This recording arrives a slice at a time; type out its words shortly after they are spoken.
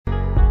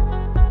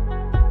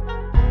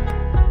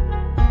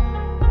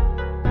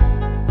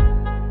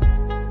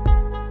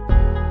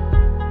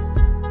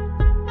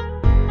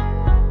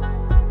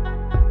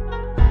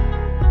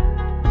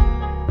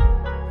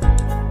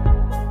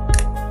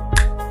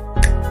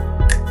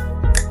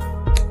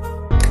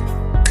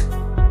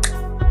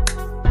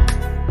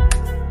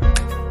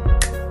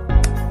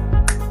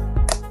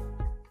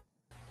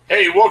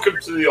Hey, welcome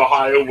to the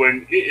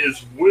Ohioan. It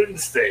is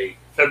Wednesday,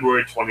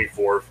 February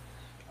 24th.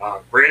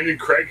 Brandon,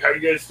 Craig, how you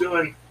guys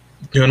doing?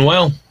 Doing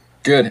well.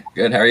 Good,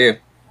 good. How are you?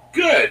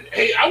 Good.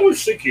 Hey, I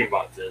was thinking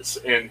about this,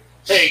 and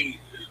hey,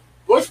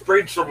 let's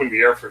brainstorm in the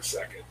air for a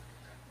second.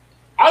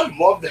 I'd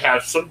love to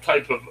have some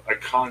type of a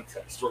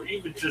contest, or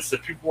even just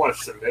if people want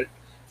to submit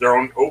their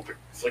own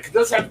openings. Like, it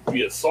doesn't have to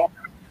be a song,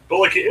 but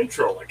like an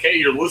intro, like, hey,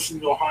 you're listening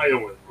to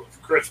Ohioan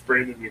with Chris,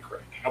 Brandon, and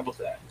Craig. How about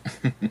that?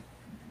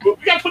 But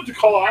we got to put the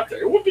call out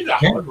there. It wouldn't be that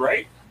hard,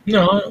 right?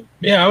 No,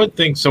 yeah, I would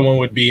think someone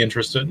would be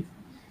interested.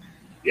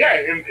 Yeah,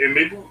 and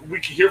maybe we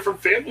could hear from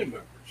family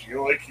members.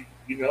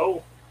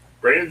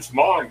 Brandon's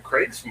mom,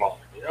 Craig's mom.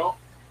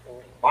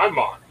 My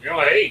mom.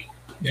 Hey,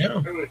 Yeah.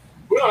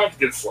 we don't have to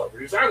get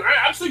celebrities.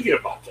 I'm thinking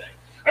about that.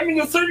 I mean,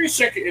 the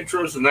 30-second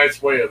intro is a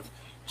nice way of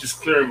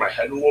just clearing my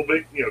head a little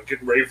bit.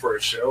 Getting ready for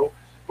a show.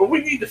 But we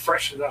need to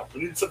freshen up.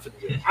 We need something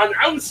new.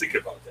 I was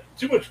thinking about that.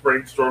 Too much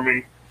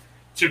brainstorming.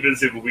 Too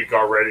busy of a week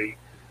already.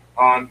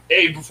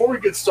 Hey, before we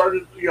get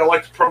started, I'd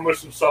like to promote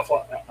some stuff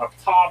up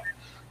top.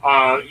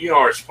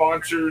 Our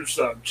sponsors,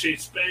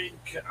 Chase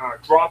Bank,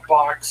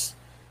 Dropbox,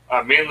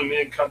 Manly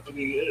Man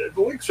Company. The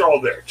links are all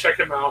there. Check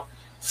them out.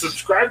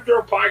 Subscribe to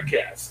our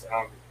podcast.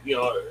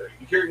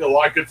 Hearing a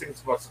lot of good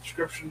things about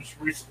subscriptions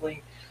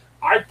recently.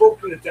 I've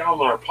broken it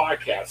down on our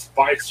podcast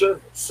by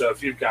service. So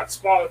if you've got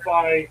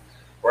Spotify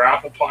or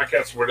Apple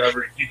Podcasts or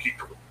whatever, you can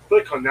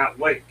click on that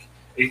link.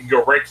 And you can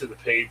go right to the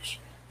page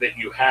that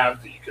you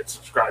have that you can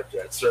subscribe to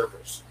that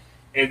service.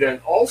 And then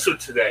also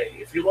today,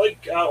 if you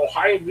like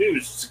Ohio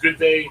news, it's a good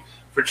day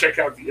for check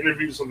out the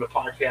interviews on the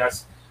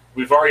podcast.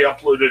 We've already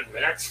uploaded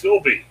Max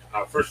Philby,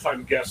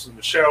 first-time guest on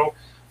the show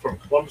from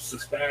Columbus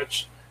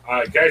Dispatch.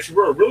 Guys, you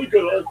wrote a really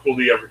good article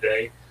the other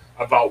day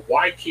about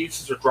why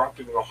cases are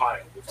dropping in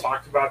Ohio. We've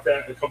talked about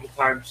that a couple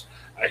times.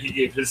 He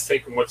gave his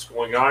take on what's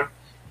going on. And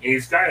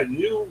he's got a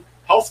new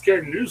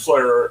healthcare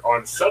newsletter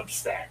on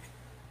Substack.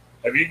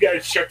 Have you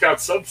guys checked out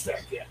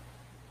Substack yet?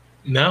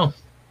 No.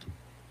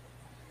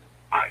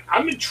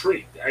 I'm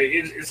intrigued.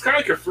 It's kind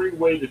of like a free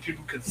way that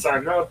people can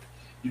sign up.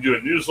 You do a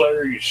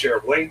newsletter, you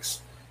share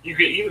links. You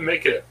can even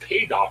make it a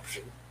paid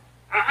option.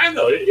 I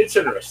know, it's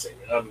interesting.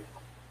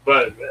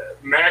 But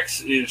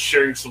Max is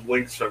sharing some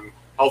links from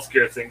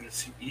healthcare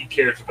things he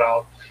cares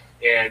about.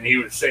 And he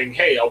was saying,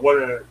 hey, I want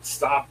to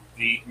stop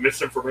the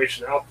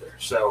misinformation out there.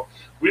 So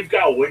we've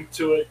got a link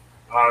to it.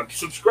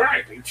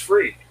 Subscribe. It's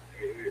free.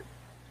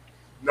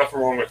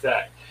 Nothing wrong with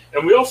that.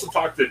 And we also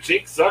talked to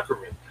Jake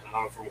Zuckerman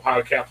from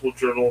Ohio Capital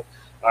Journal.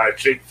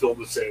 Jake filled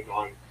us in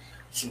on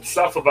some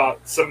stuff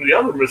about some of the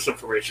other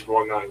misinformation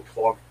going on in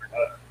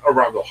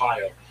around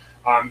Ohio.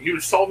 He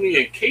was telling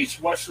me in Case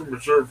Western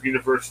Reserve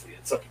University,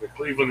 it's up in the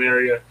Cleveland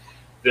area,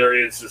 there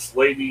is this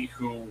lady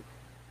who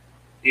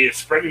is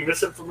spreading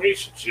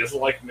misinformation. She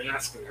doesn't like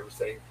masks and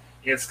everything.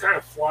 And it's kind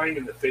of flying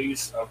in the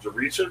face of the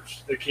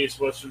research that Case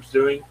Western's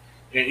doing,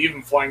 and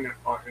even flying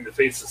in the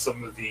face of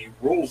some of the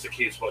rules that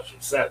Case Western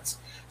sets.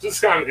 So it's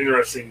kind of an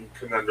interesting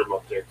conundrum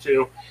up there,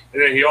 too.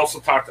 And then he also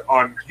talked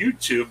on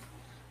YouTube.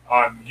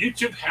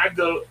 YouTube had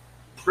to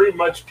pretty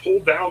much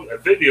pull down a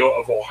video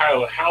of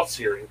Ohio House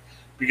hearing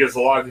because a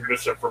lot of the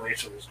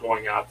misinformation was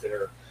going out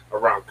there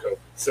around COVID.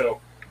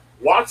 So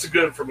lots of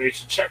good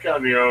information. Check out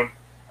on your own.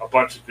 A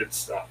bunch of good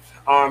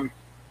stuff.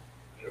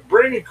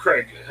 Brandon,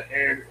 Craig,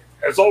 and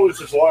as always,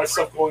 there's a lot of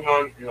stuff going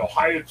on in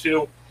Ohio,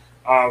 too.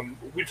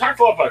 We talked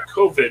a lot about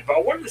COVID, but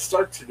I wanted to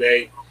start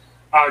today.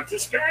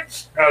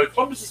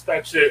 Columbus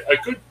Dispatch did a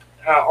good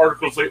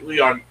articles lately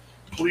on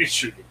police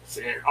shootings,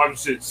 and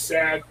obviously it's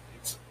sad,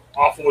 it's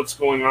awful what's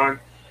going on.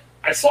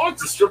 I saw a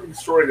disturbing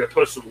story that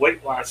posted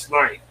late last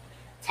night,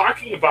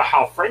 talking about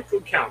how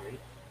Franklin County,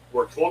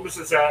 where Columbus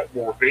is at,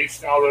 where we're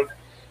based out of,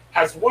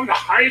 has one of the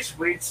highest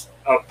rates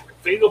of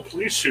fatal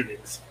police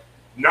shootings,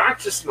 not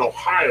just in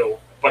Ohio,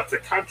 but the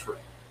country.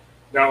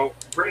 Now,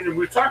 Brandon,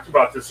 we've talked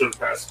about this over the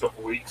past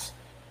couple weeks.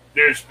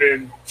 There's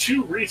been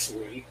two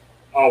recently.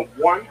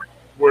 One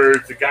where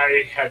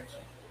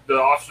the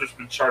officer's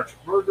been charged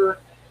with murder.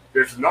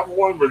 There's another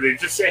one where they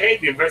just say, hey,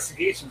 the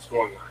investigation's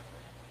going on.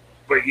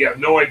 But you have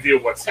no idea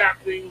what's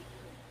happening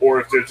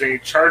or if there's any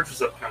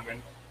charges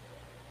upcoming.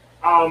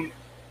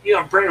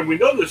 Brandon, we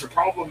know there's a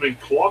problem in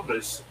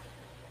Columbus.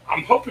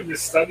 I'm hoping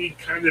this study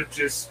kind of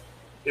just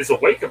is a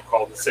wake-up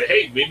call to say,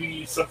 hey,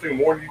 maybe something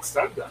more needs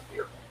done down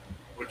here.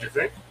 What'd you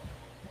think?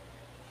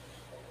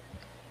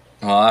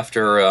 Well,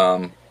 after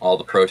all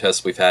the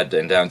protests we've had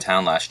in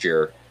downtown last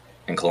year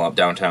in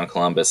downtown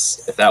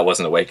Columbus, if that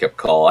wasn't a wake-up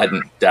call,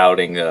 I'm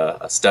doubting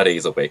a study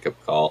is a wake-up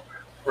call.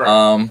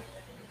 Right.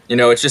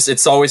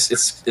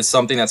 It's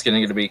something that's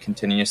going to be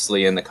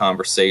continuously in the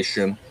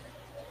conversation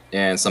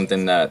and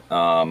something that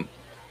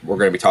we're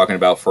going to be talking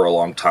about for a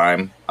long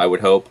time, I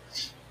would hope.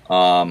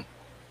 And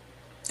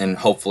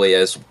hopefully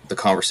as the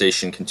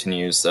conversation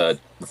continues,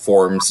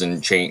 reforms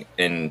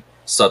and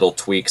subtle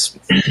tweaks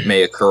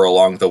may occur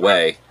along the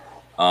way.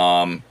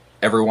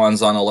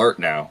 Everyone's on alert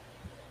now.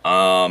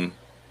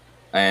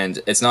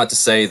 And it's not to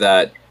say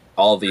that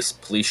all of these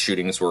police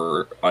shootings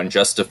were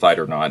unjustified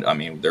or not. I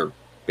mean, they're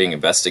being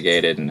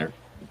investigated and they're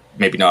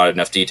maybe not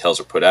enough details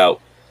are put out.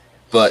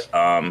 But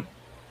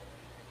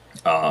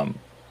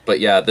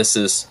yeah, this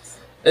is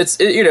this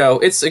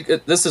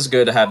is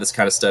good to have this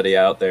kind of study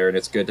out there, and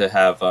it's good to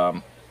have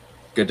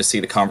good to see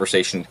the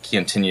conversation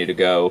continue to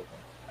go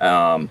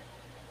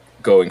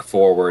going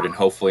forward, and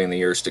hopefully in the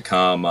years to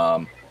come,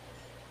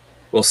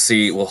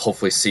 we'll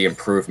hopefully see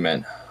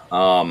improvement.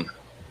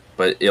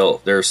 But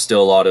there's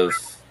still a lot of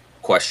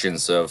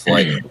questions of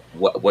like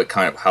what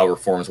kind of how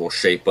reforms will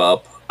shape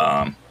up.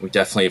 We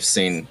definitely have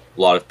seen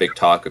a lot of big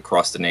talk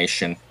across the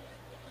nation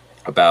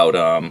about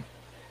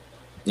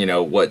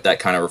what that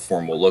kind of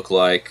reform will look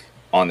like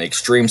on the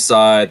extreme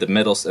side, the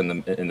middle,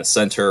 and the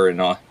center,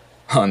 and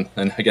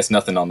and I guess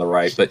nothing on the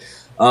right. But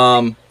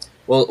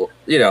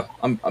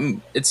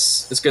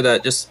it's good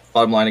that, just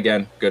bottom line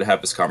again, good to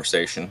have this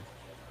conversation.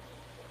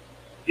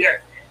 Yeah,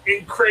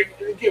 and Craig,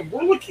 again,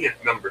 we're looking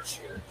at numbers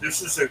here.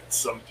 This isn't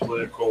some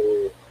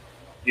political,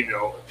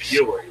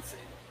 appeal or anything.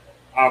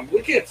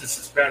 Looking at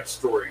this bad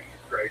story,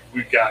 Craig,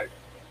 we've got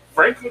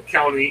Franklin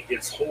County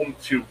is home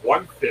to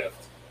 1/5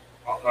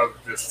 of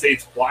the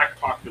state's black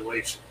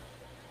population,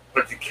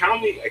 but the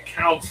county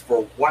accounts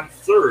for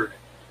 1/3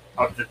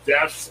 of the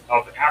deaths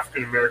of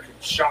African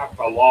Americans shot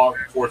by law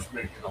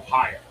enforcement in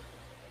Ohio.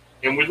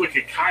 And we look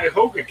at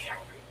Cuyahoga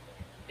County,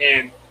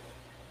 and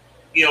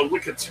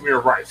look at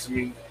Tamir Rice. I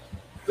mean,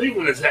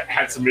 Cleveland has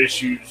had some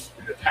issues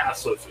in the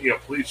past with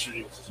police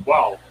shootings as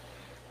well.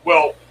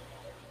 Well,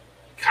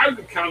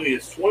 Cuyahoga County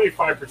is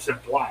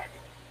 25% black.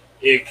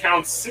 It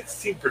accounts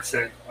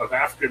 16% of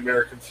African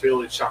Americans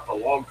fatally shot by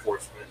law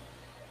enforcement.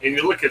 And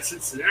you look at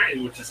Cincinnati,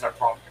 which has had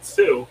problems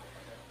too,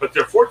 but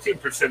they're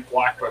 14%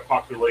 black by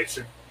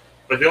population,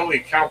 but they only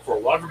account for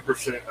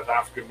 11% of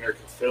African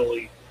Americans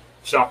fatally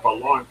shot by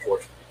law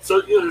enforcement.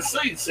 So, the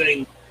study is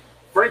saying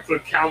Franklin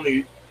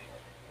County,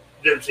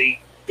 there's a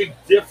big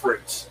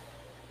difference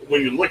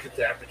when you look at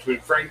that between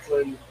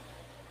Franklin,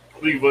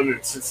 Cleveland,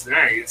 and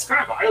Cincinnati. It's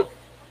kind of eye-opening.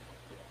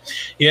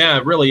 Yeah,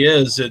 it really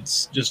is.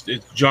 It's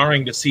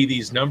jarring to see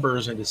these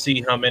numbers and to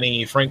see how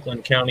many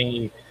Franklin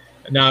County.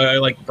 Now,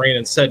 like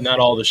Brandon said, not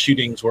all the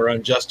shootings were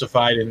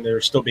unjustified and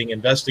they're still being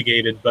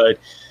investigated, but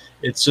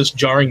it's just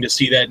jarring to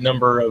see that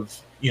number of,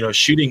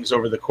 shootings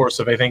over the course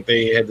of, I think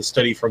they had the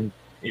study from,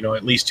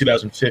 at least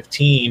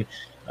 2015.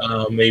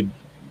 They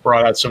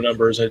brought out some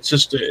numbers. It's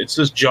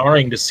just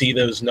jarring to see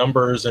those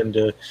numbers and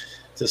to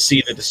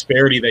see the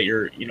disparity that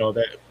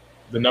that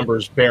the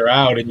numbers bear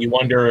out. And you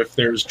wonder if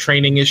there's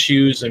training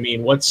issues. I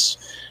mean, what's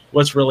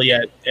really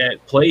at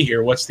play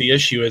here? What's the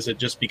issue? Is it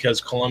just because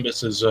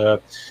Columbus is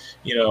a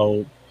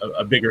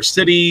bigger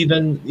city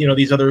than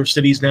these other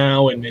cities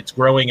now, and it's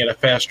growing at a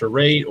faster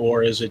rate,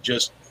 or is it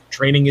just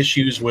training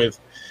issues with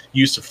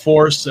use of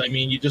force? I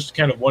mean, you just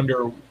kind of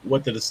wonder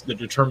what the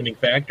determining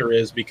factor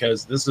is,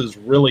 because this is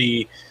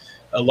really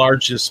a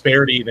large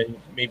disparity than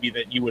maybe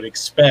that you would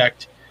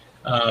expect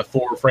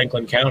for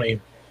Franklin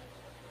County.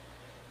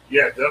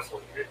 Yeah,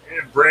 definitely.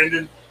 And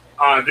Brandon,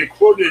 they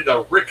quoted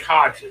Rick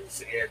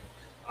Hodges, and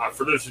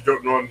for those who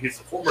don't know him, he's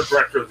the former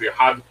director of the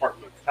Ohio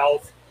Department of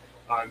Health.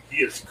 He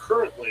is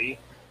currently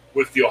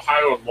with the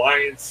Ohio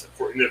Alliance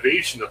for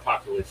Innovation of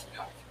Population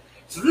Health.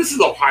 So this is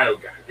an Ohio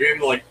guy. He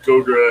didn't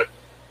go to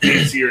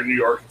DC or New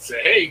York and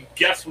say, "Hey,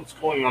 guess what's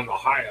going on in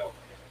Ohio?"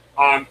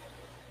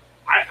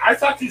 I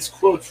thought these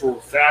quotes were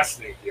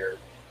fascinating here.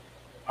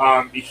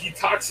 He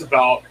talks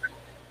about.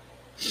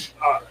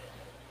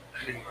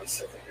 Hang on a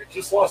second. I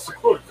just lost the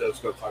quote that I was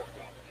going to talk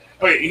about.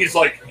 Okay, he's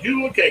like,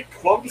 you look at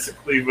Columbus and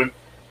Cleveland,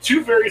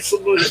 two very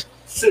similar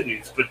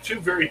cities, but two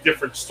very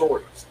different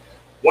stories.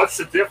 What's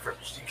the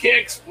difference? You can't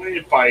explain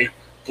it by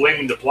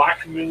blaming the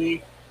black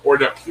community or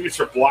that police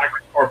are black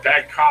or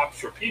bad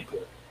cops or people.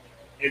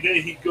 And then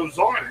he goes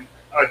on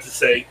to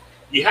say,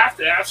 you have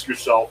to ask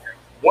yourself,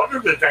 what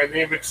are the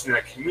dynamics in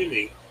that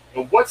community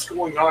and what's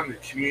going on in the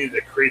community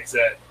that creates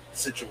that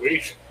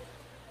situation?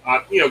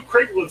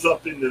 Craig lives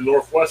up in the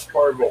northwest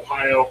part of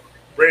Ohio.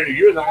 Brandon,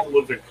 you and I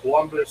live in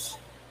Columbus.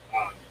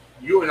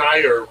 You and I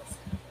are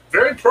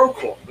very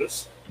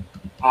pro-Columbus.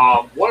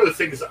 One of the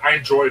things that I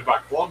enjoy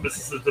about Columbus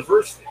is the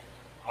diversity.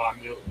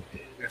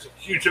 There's a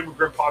huge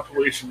immigrant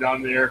population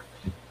down there.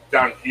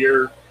 Down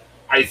here,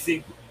 I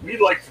think we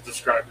like to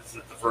describe it as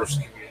a diverse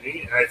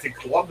community, and I think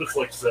Columbus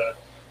likes to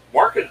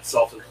market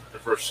itself as a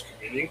diverse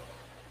community.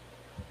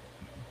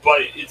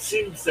 But it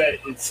seems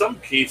that in some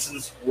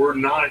cases, we're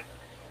not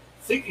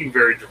thinking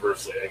very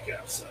diversely, I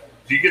guess.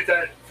 Do you get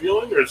that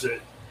feeling, or is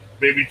it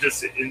maybe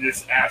just in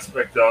this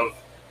aspect of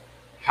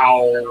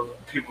how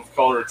people of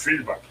color are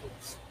treated by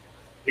police?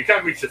 It kind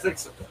of makes you think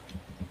something.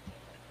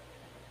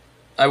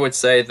 I would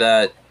say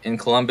that in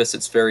Columbus,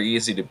 it's very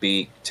easy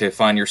to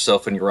find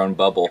yourself in your own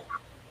bubble.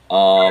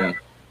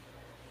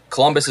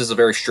 Columbus is a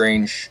very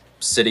strange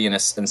city in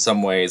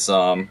some ways.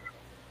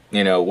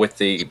 With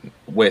the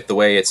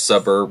way its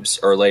suburbs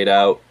are laid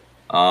out,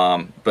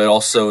 but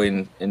also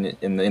in the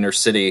inner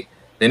city.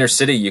 The inner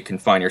city, you can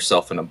find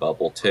yourself in a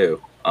bubble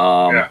too.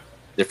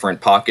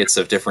 Different pockets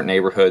of different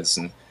neighborhoods,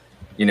 and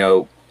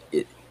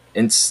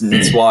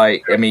it's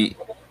why, I mean,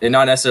 and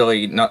not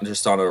necessarily not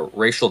just on a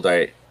racial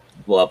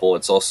level.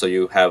 It's also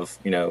you have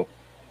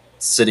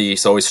city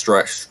is always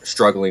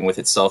struggling with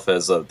itself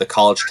as the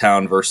college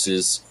town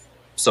versus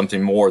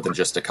something more than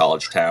just a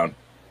college town.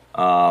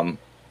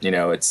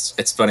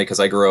 It's funny because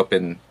I grew up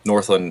in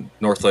Northland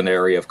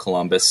area of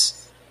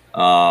Columbus,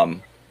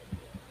 and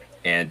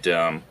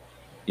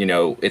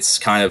it's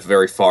kind of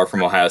very far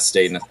from Ohio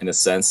State in a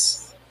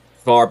sense,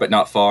 far but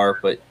not far.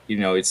 But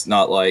it's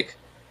not like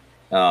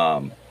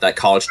that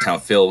college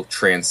town feel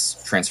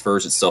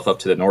transfers itself up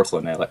to the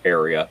Northland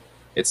area.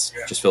 It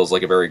just feels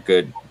like a very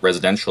good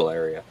residential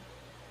area.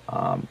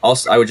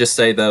 Also, I would just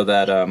say though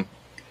that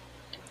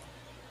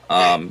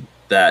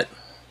that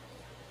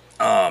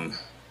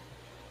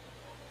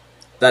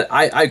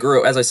I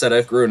grew, as I said,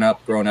 I've grown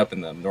up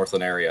in the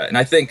Northland area, and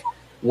I think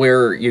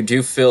where you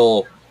do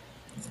feel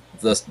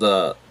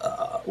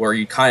where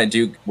you kind of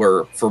do,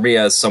 where for me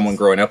as someone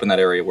growing up in that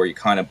area, where you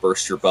kind of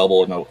burst your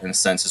bubble in a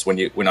sense is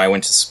when I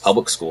went to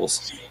public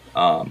schools,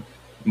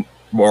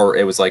 where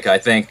it was like I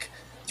think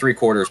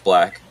 3/4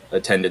 black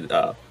attended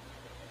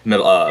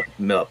my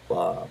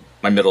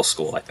middle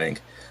school. I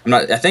think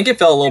it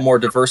felt a little more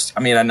diverse. I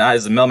mean,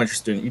 as an elementary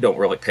student, you don't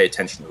really pay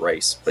attention to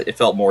race, but it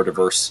felt more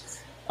diverse,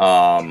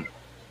 didn't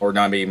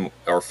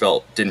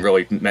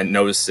really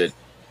notice it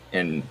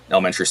in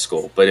elementary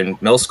school. But in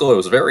middle school, it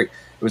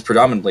was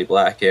predominantly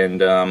black.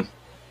 And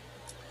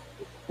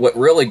what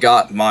really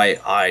got my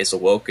eyes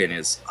awoken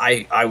is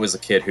I was a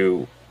kid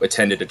who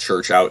attended a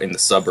church out in the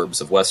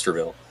suburbs of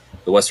Westerville,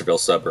 the Westerville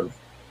suburb,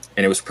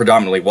 and it was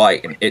predominantly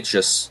white, and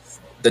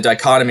the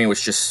dichotomy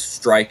was just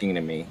striking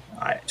to me.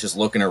 I just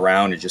looking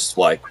around and just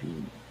like,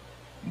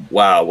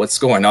 wow, what's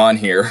going on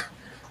here?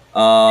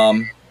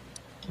 I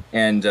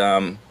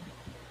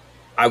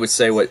would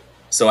say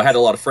so I had a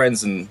lot of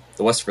friends in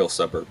the Westerville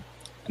suburb,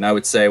 and I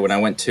would say when I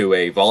went to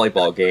a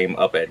volleyball game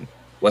up at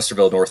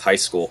Westerville North High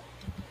School,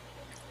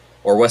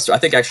 or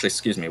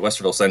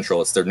Westerville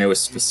Central, it's their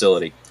newest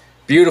facility.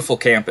 Beautiful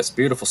campus,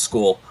 beautiful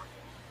school.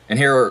 And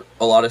here are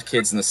a lot of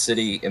kids in the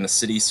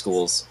city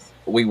schools.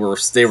 They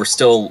were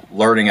still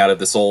learning out of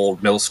this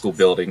old middle school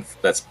building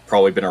that's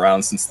probably been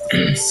around since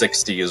the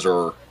 60s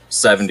or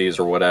 70s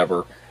or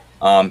whatever.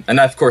 And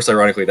of course,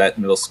 ironically, that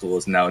middle school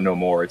is now no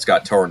more. It's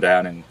got torn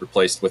down and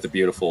replaced with a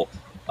beautiful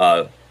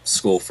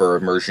school for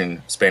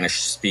immersion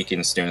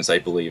Spanish-speaking students, I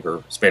believe,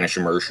 or Spanish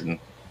immersion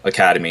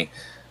academy.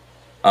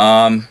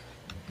 I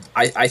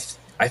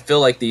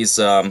feel like these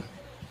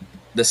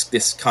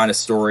this kind of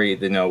story,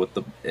 with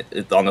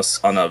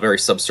on a very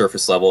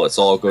subsurface level, it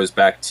all goes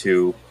back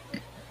to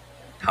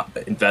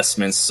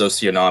investments,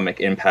 socioeconomic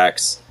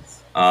impacts,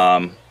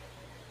 and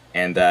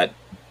that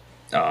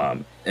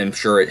I'm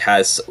sure it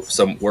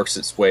works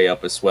its way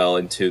up as well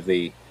into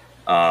the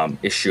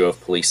issue of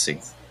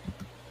policing.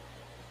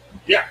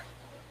 Yeah.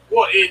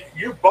 Well,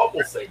 your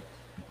bubble thing.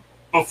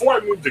 Before I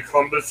moved to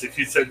Columbus, if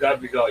you said that,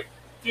 I'd be like,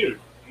 dude,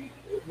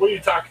 what are you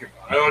talking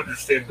about? I don't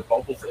understand the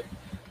bubble thing.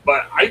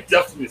 But I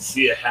definitely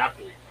see it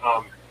happening.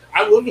 I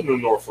live in the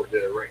Northland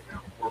area right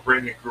now, where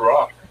Brandon grew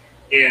up.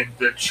 And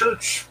the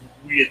church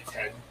we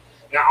attend,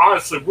 now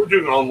honestly, we're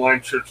doing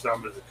online church now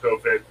because of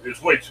COVID.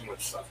 There's way too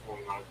much stuff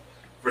going on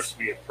for us to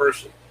be in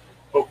person.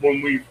 But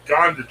when we've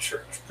gone to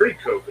church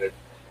pre-COVID,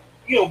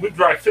 we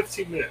drive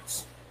 15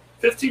 minutes.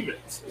 15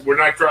 minutes. We're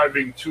not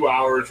driving 2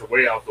 hours or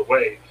way out the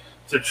way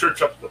to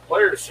church up in the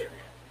Polaris area.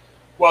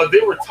 Well, they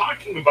were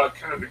talking about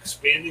kind of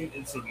expanding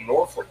into the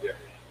Northland area.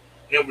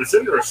 And it was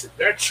interesting.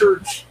 That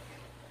church,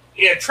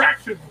 it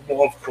attracts people from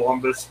all of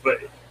Columbus, but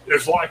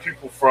there's a lot of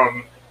people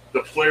from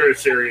the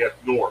Polaris area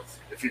north,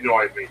 if you know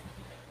what I mean.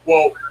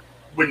 Well,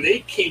 when they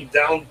came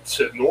down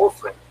to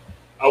Northland,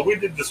 we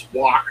did this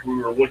walk. We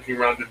were looking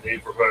around the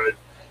neighborhood,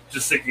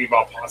 just thinking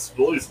about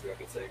possibilities and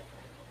everything.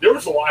 There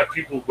was a lot of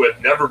people who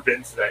had never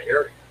been to that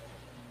area.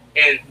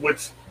 And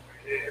what's,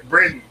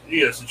 Brandon,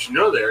 since you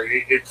know the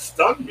area, it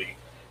stunned me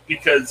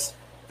because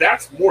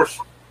that's Morse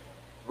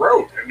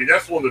Road. I mean,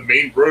 that's one of the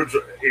main roads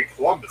in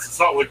Columbus. It's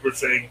not like we're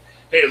saying,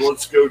 hey,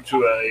 let's go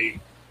to a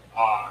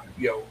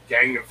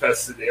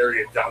gang-infested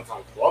area in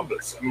downtown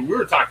Columbus. I mean, we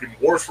were talking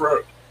Morse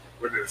Road,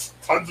 where there's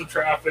tons of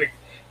traffic.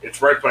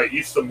 It's right by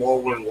Easton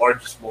Mall, one of the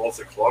largest malls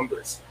in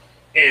Columbus.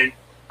 And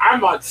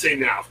I'm not saying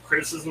now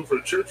criticism for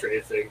the church or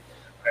anything.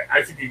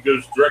 I think it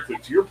goes directly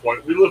to your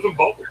point. We live in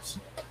bubbles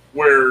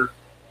where,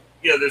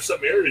 there's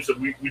some areas that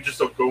we just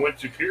don't go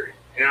into, period.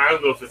 And I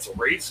don't know if it's a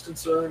race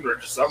concern or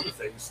just other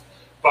things,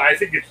 but I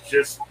think it's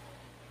just,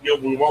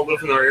 we want to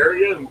live in our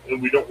area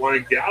and we don't want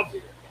to get out of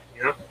here,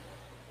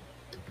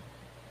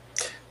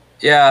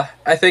 Yeah,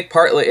 I think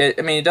partly,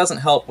 it doesn't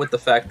help with the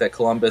fact that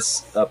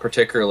Columbus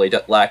particularly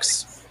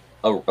lacks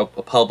a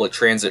public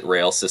transit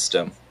rail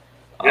system.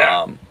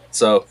 Yeah.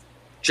 So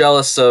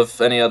jealous of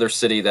any other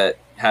city that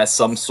has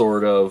some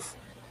sort of,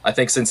 I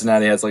think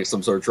Cincinnati has like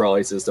some sort of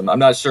trolley system. I'm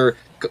not sure,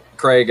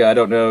 Craig, I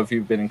don't know if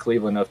you've been in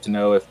Cleveland enough to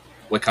know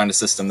what kind of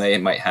system they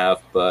might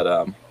have,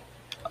 but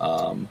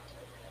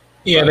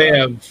they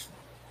have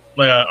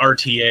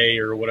RTA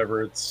or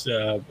whatever. It's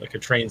like a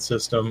train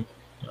system.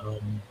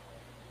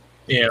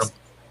 Yeah.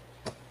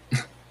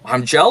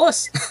 I'm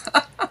jealous.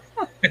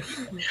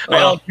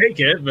 I'll take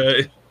it,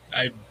 but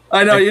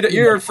I know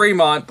you're in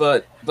Fremont,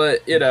 but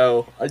you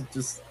know, I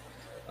just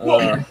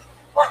well,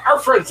 our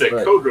friends at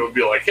Coda would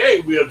be like,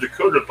 "Hey, we have the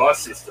Coda bus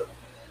system,"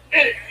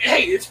 and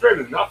hey, it's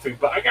better than nothing.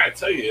 But I gotta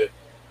tell you,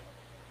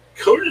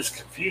 Coda's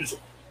confusing.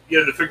 You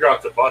have to figure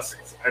out the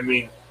buses. I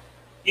mean,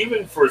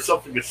 even for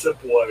something as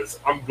simple as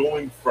I'm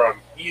going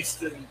from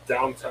Easton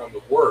downtown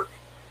to work,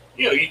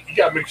 you know, you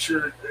got to make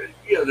sure,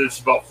 you know, there's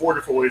about 4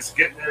 different ways to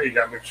get there. You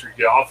got to make sure you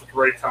get off at the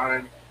right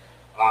time.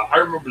 I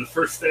remember the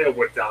first day I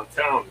went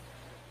downtown,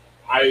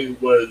 I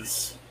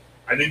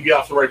didn't get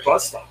off the right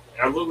bus stop.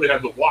 I literally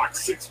had to walk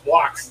 6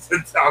 blocks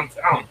to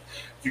downtown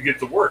to get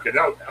to work. And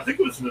I think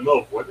it was in the middle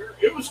of winter.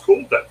 It was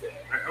cold that day.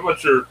 I'm not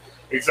sure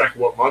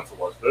exactly what month it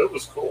was, but it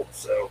was cold.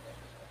 So,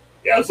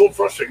 yeah, it was a little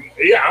frustrating.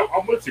 Yeah,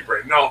 I'm with you,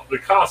 Brandon. Now, the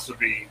cost would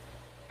be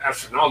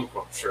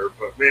astronomical, I'm sure.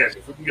 But, man,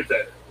 if we can get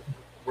that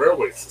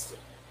railway system.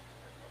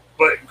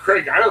 But,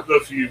 Craig, I don't know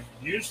if you've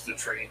used the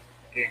train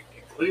in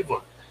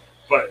Cleveland.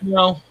 But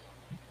no.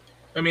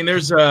 I mean,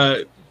 there's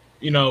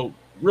you know,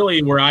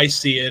 really where I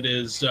see it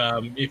is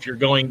if you're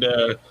going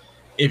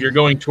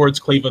towards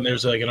Cleveland,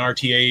 there's like an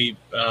RTA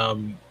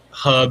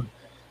hub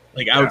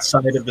like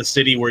outside of the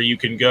city where you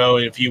can go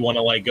if you want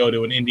to like go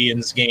to an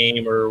Indians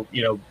game or,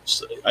 you know,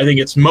 I think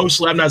it's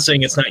mostly, I'm not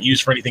saying it's not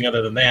used for anything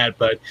other than that,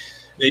 but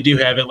they do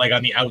have it like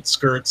on the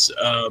outskirts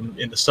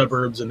in the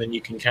suburbs, and then you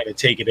can kind of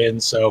take it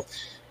in. So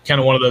kind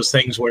of one of those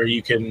things where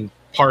you can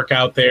park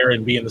out there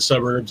and be in the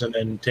suburbs and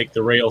then take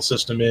the rail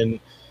system in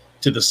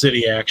to the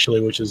city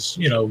actually, which is,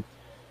 you know,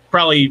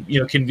 probably, you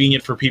know,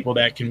 convenient for people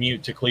that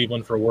commute to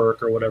Cleveland for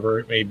work or whatever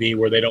it may be,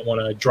 where they don't want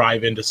to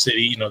drive into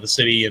city, you know, the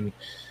city and,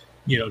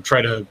 you know,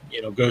 try to,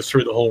 you know, go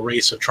through the whole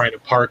race of trying to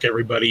park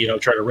everybody, you know,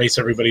 try to race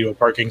everybody to a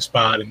parking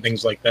spot and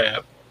things like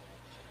that.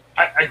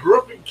 I grew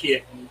up in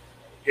Canton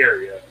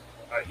area.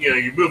 You know,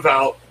 you move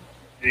out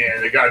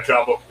and I got a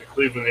job up in the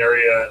Cleveland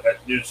area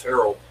at News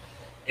Herald.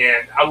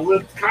 And I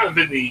lived kind of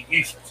in the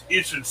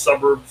eastern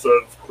suburbs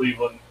of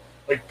Cleveland,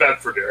 like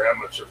Bedford area. I'm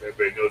not sure if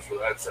anybody knows where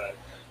that's at.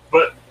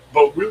 But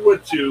we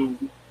would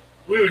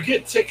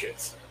get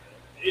tickets.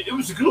 It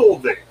was the good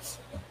old days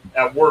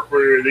at work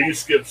where they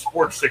used to give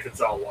sports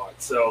tickets out a lot.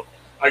 So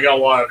I got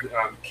a lot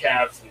of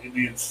Cavs and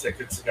Indians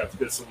tickets. I got to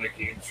get some of the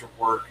games from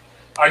work.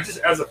 I just,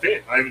 as a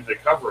fan, I even to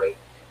cover it.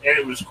 And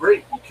it was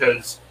great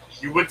because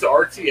you went to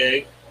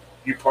RTA,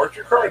 you parked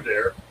your car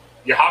there,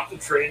 you hopped the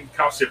train,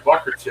 cost you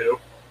 $1 or $2,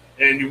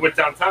 and you went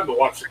downtown to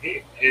watch the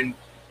game. And,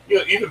 you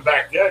know, even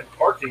back then,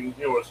 parking,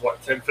 you know, was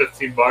what, $10,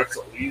 $15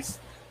 at least.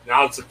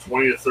 Now it's like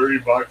 $20 to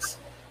 $30.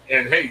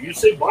 And hey, you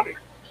save money.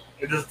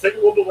 It does take a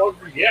little bit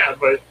longer, yeah,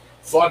 but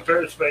it's a lot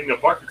better spending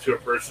 $1 or $2 a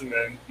person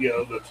than, you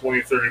know, the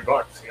 $20,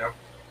 $30, you know.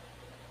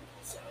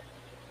 So,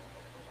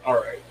 all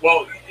right.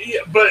 Well,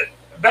 yeah, but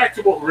back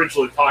to what we're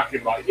originally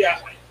talking about. Yeah,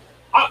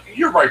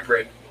 you're right,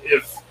 Brandon.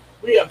 If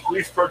we have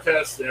police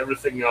protests and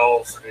everything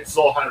else, and they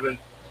still haven't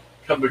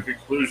come to a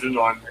conclusion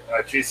on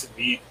Jason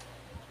Meade,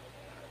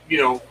 you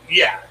know,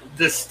 yeah,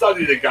 this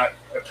study that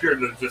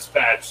appeared in the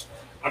Dispatch,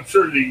 I'm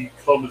sure the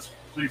Columbus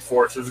Police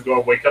Force isn't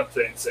going to wake up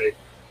today and say,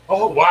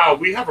 "Oh wow,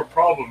 we have a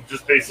problem,"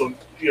 just based on,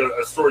 you know,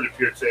 a story that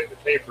appeared today in the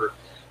paper.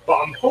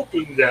 But I'm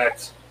hoping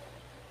that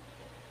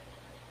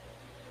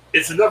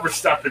it's another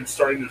step in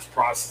starting this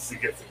process to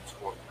get things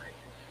going right.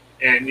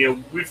 And you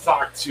know, we've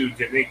talked to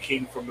Danae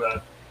King from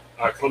the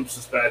Columbus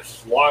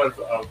Dispatch. A lot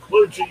of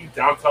clergy,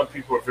 downtown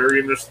people are very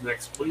interested in the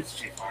next police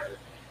chief hire,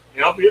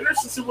 and I'll be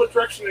interested to see what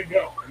direction they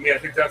go. I mean, I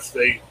think that's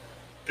the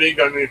big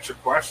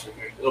unanswered question,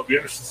 and it'll be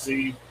interesting to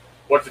see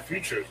what the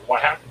future is,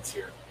 what happens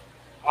here.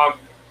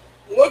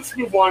 Let's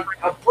move on.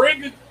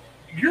 Brandon,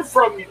 you're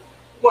from,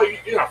 well,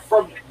 you're not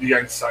from the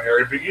Youngstown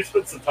area, but you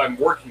spent some time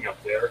working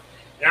up there,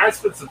 and I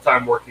spent some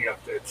time working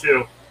up there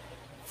too.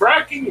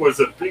 Fracking was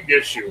a big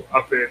issue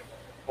up in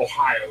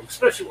Ohio,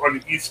 especially on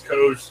the East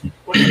Coast,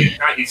 well,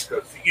 not East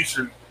Coast, the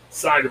eastern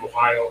side of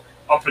Ohio,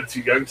 up into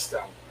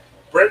Youngstown.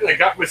 Brandon, I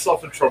got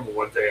myself in trouble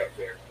one day up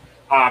there.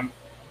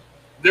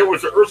 There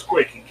was an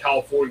earthquake in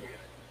California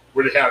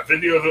where they have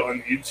video of it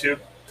on YouTube.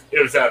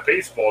 It was at a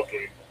baseball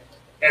game,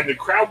 and the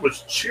crowd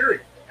was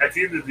cheering at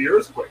the end of the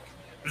earthquake.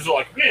 It was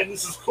like, man,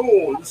 this is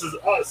cool. This is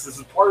us. This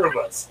is part of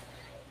us.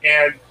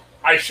 And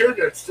I shared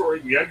that story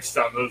in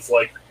Youngstown. And I was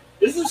like,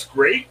 isn't this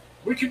great?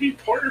 We can be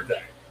part of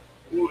that.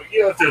 You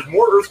know, if there's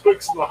more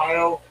earthquakes in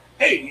Ohio,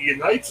 hey, it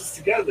unites us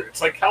together.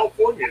 It's like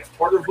California. It's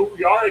part of who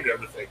we are and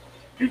everything.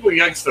 People in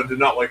Youngstown did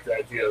not like the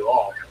idea at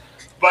all.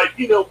 But,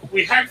 you know,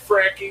 we had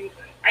fracking.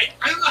 I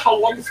don't know how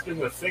long it's been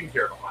a thing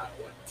here in Ohio.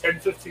 What, 10,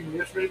 15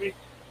 years maybe?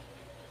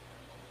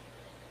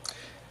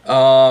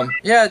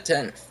 Yeah,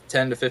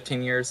 10 to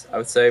 15 years, I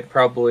would say.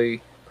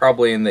 Probably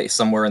in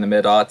somewhere in the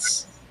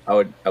mid-aughts, I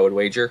would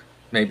wager.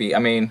 Maybe. I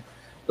mean,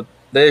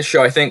 the issue,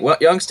 I think, well,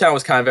 Youngstown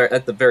was kind of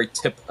at the very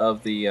tip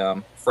of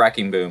the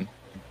fracking boom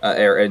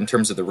in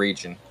terms of the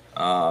region.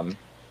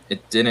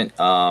 It didn't.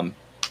 I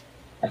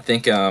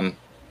think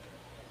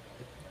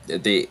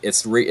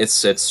its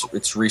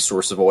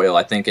resource of oil.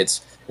 I think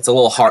it's a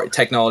little hard.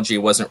 Technology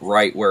wasn't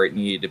right where it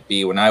needed to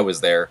be when I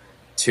was there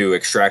to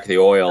extract the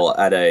oil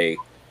at a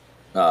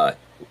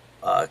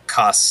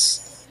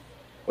costs.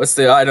 what's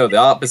the I know the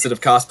opposite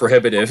of cost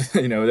prohibitive.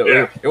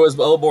 Yeah. It was a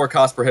little more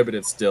cost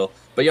prohibitive still,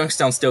 but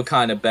Youngstown still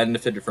kind of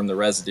benefited from the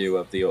residue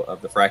of the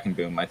fracking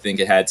boom. I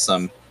think it had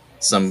some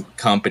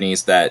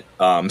companies that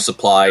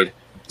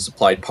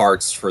supplied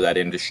parts for that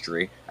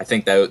industry. I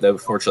think that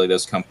unfortunately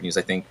those companies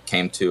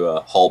came to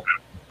a halt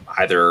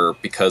either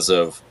because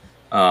of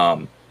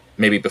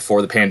maybe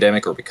before the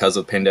pandemic or because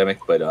of the pandemic,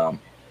 but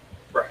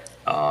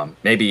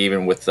maybe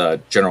even with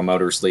General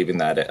Motors leaving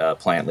that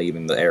plant,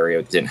 leaving the area,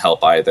 it didn't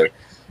help either.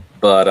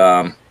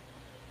 But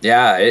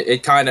yeah,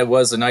 it kind of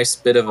was a nice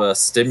bit of a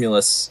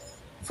stimulus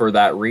for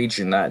that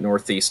region, that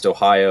Northeast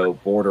Ohio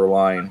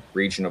borderline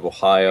region of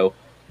Ohio.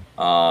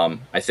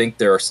 I think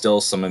there are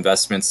still some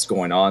investments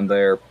going on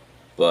there,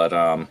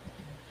 but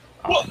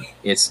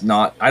it's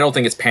not. I don't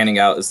think it's panning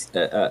out as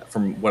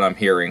from what I'm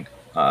hearing,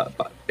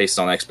 based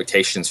on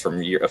expectations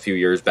from a few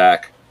years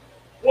back.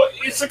 Well,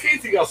 it's like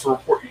anything else. A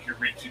report you can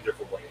read two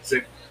different ways.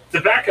 And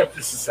to back up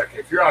just a second,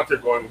 if you're out there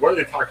going, what are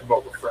they talking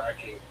about with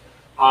fracking?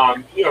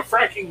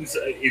 Fracking is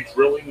a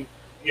drilling,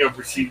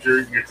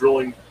 procedure. You're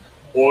drilling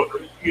oil.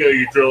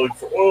 You're drilling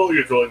for oil.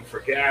 You're drilling for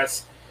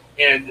gas,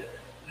 and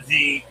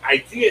the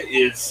idea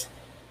is,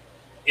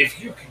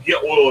 if you can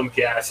get oil and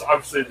gas,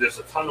 obviously there's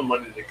a ton of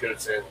money that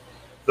goes in.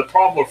 The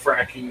problem with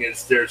fracking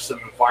is there's some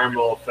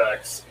environmental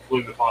effects,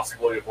 including the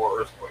possibility of more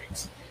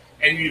earthquakes.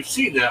 And you've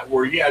seen that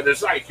where,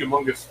 there's not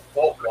humongous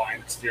fault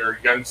lines near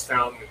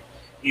Youngstown and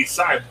East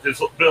Side, but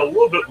there's been a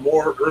little bit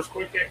more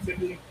earthquake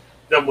activity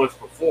than was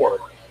before.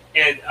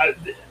 And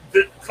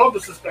the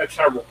Columbus Dispatch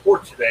had a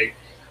report today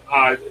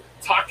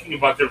talking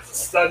about, there was a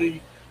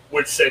study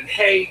which said,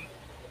 hey,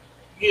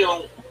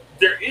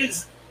 there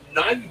is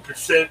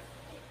 90%,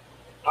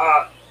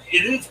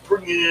 it is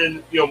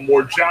bringing in,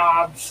 more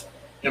jobs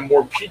and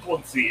more people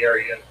into the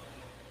area,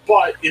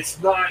 but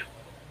it's not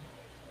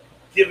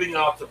giving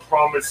out the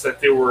promise that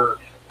they were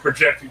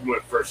projecting when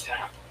it first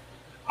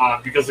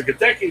happened. Because like a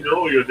decade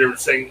earlier, they were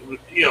saying,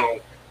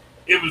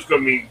 it was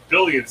going to mean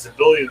billions and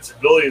billions and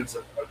billions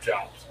of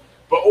jobs.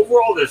 But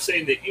overall, they're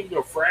saying that even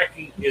though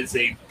fracking is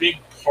a big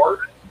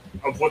part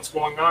of what's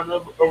going on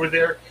over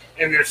there,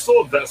 and they're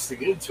still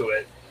investing into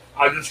it,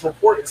 this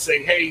report is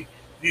saying, hey,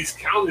 these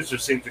counties are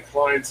seeing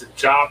declines in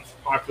jobs,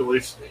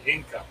 population, and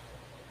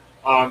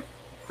income.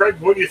 Craig,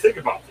 what do you think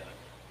about that?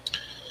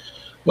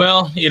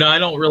 Well, I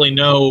don't really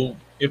know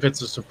if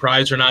it's a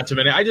surprise or not to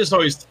many. I just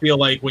always feel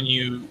like when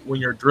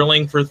you're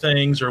drilling for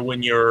things, or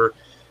when you're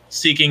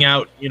seeking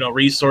out,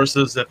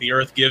 resources that the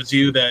earth gives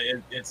you,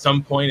 that at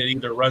some point it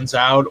either runs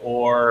out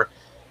or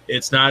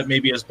it's not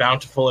maybe as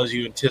bountiful as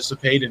you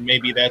anticipate. And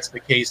maybe that's the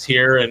case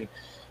here. And,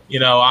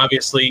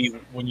 obviously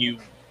when you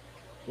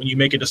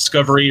make a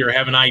discovery or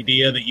have an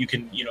idea that you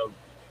can,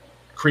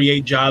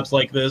 create jobs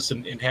like this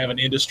and have an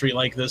industry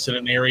like this in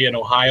an area in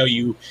Ohio,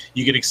 you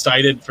get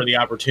excited for the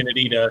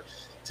opportunity to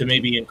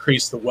maybe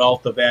increase the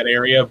wealth of that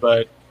area.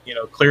 But,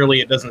 clearly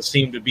it doesn't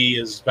seem to be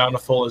as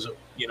bountiful as,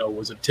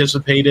 was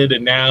anticipated.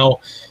 And now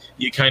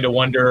you kind of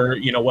wonder,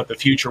 what the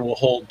future will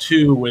hold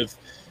too with,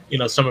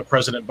 some of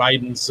President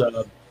Biden's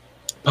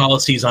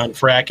policies on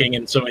fracking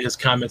and some of his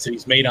comments that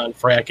he's made on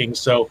fracking.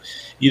 So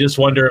you just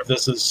wonder if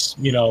this is,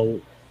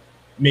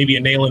 maybe a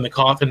nail in the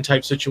coffin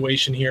type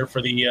situation here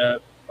for the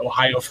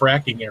Ohio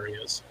fracking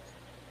areas.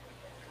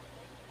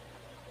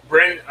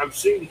 Brandon, I'm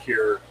seeing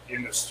here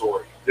in the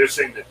story, they're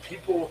saying that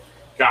people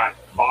got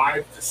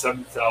 $5,000 to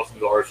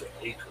 $7,000 an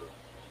acre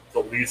to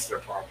lease their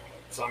property.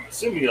 So I'm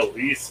assuming a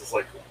lease is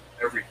like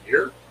every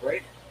year,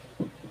 right?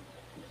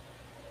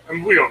 I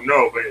mean, we don't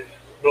know, but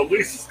the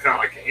lease is kind of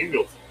like an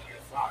annual thing,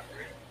 I thought,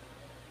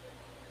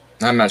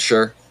 right? I'm not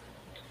sure.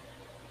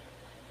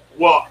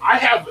 Well, I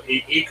have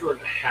an acre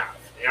and a half,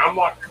 and I'm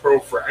not pro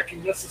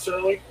fracking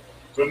necessarily.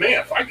 But man,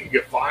 if I could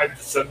get $5,000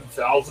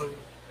 to $7,000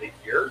 a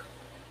year,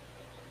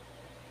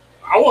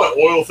 I want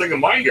an oil thing in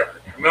my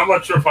yard. I mean, I'm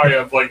not sure if I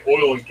have like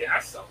oil and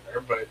gas down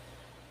there, but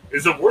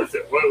is it worth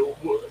it?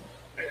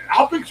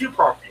 How big's your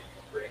property,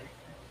 Brandon?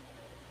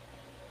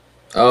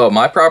 Oh,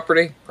 my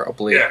property?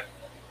 Probably. Yeah.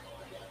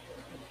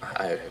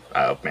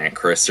 Oh man,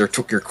 Chris, you're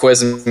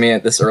quizzing me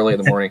at this early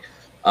in the morning.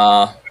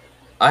 I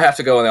have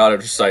to go on the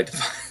auditor site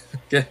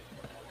to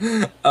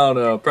I don't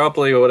know.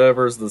 Probably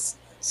whatever's the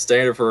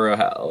standard for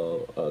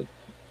a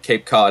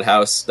Cape Cod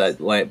house, that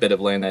bit of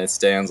land that it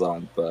stands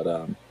on. But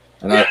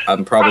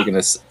I'm probably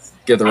going to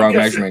give the wrong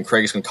measurement.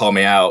 Craig's going to call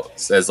me out.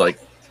 Says like,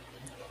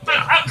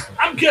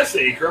 I'm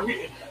guessing acre. I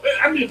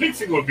mean, the big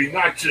thing would be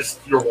not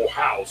just your whole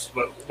house,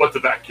 but what the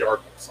backyard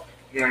looks like.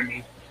 You know what I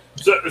mean?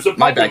 So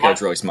my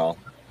backyard's really small.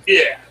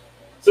 Yeah.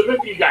 So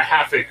maybe you got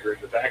half acre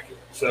in the backyard.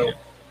 So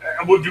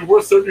it would be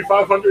worth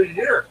 $3,500 a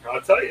year.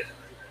 I'll tell you.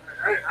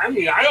 I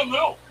mean, I don't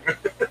know.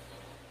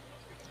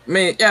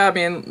 I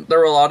mean, there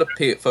were a lot of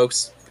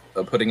folks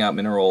putting out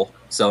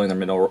selling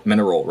their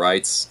mineral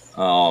rights.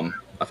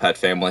 I've had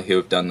family who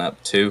have done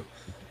that too.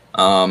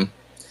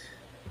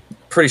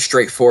 Pretty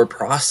straightforward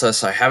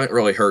process. I haven't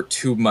really heard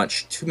too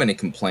many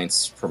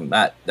complaints from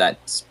that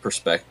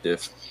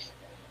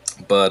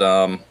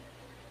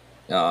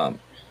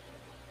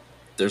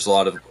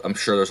I'm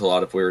sure there's a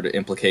lot of weird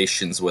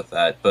implications with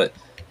that, but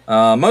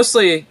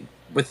mostly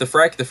with the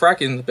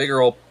fracking, the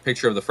bigger old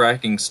picture of the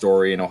fracking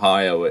story in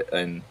Ohio,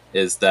 and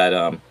is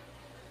that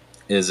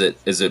is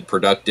it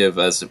productive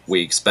as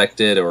we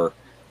expected, or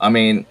I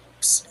mean,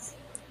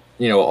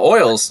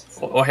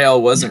 Ohio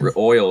wasn't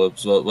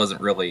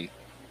really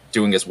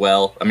doing as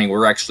well. I mean,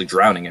 we're actually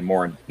drowning in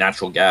more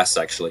natural gas.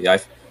 Actually,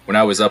 when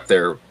I was up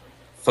there,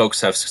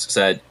 folks have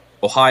said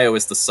Ohio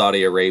is the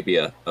Saudi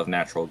Arabia of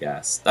natural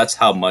gas. That's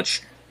how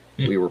much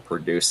we were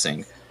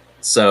producing.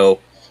 So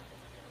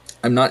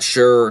I'm not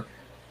sure.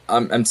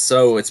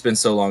 It's been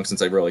so long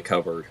since I really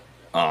covered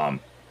the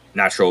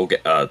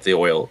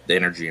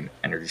energy and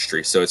energy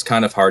industry. So it's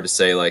kind of hard to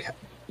say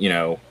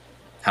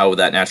how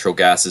that natural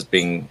gas is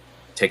being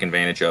taken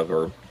advantage of,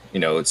 or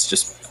it's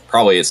just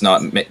probably it's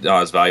not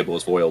as valuable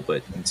as oil,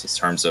 but in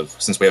terms of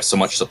since we have so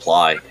much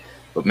supply.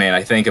 But man,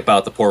 I think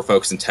about the poor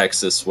folks in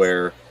Texas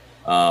where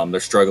they're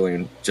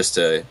struggling just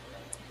to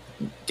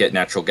get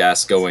natural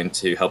gas going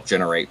to help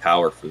generate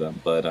power for them.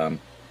 But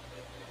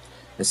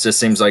it just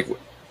seems like,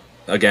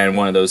 again,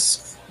 one of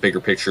those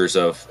bigger pictures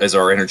of as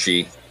our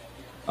energy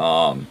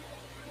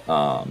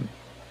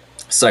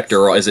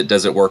sector,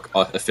 does it work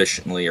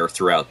efficiently or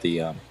throughout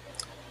the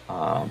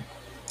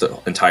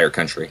entire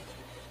country?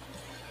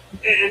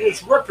 And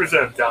it's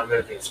represented down there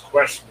in this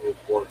question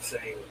report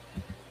saying,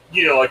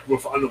 like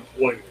with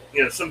unemployment,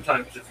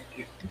 sometimes if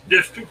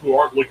there's people who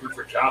aren't looking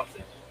for jobs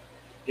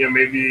anymore.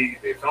 Maybe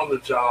they found a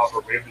job,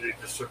 or maybe they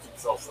just took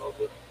themselves out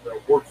of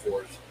the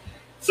workforce.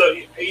 So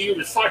he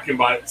was talking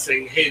about it,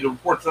 saying, hey, the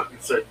report's not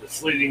necessarily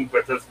misleading,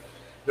 but doesn't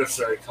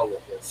necessarily tell the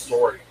whole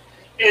story.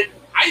 And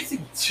I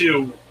think,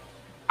 too,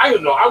 I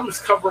don't know, I was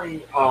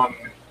covering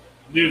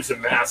news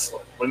in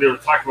Massillon when they were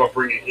talking about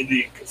bringing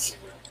Indian casino.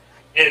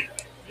 And,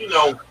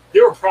 they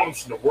were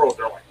promising the world,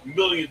 they're like,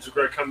 millions are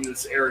going to come to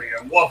this area,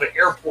 and we'll have an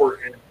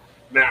airport in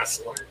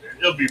Massillon, and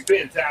it'll be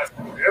fantastic,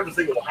 and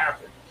everything will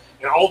happen.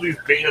 And all these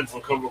bands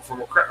will come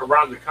from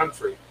around the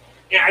country.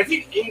 And I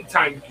think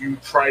anytime you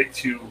try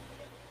to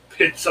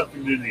pitch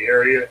something to the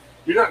area,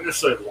 you're not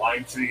necessarily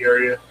lying to the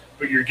area,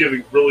 but you're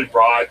giving really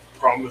broad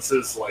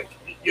promises. Like,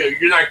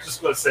 you're not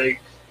just going to say,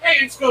 hey,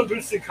 it's going to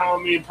boost the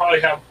economy and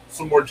probably have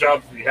some more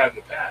jobs than you had in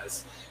the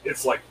past.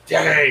 It's like,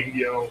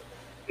 dang,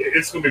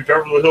 it's going to be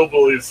Beverly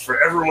Hillbillies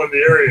for everyone in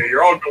the area.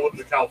 You're all going to live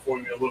in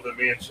California and live in a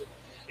mansion.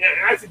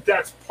 And I think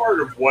that's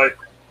part of what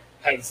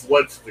has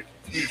led to the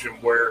confusion,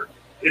 where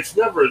it's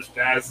never as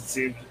bad as it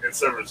seems,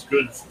 it's never as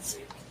good as it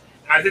seems.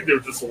 And I think there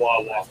were just a lot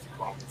of lofty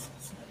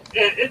promises.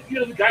 And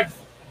the guy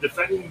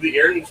defending the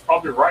area is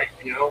probably right,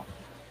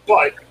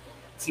 But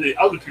to the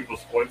other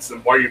people's points, then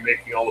why are you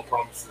making all the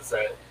promises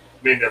that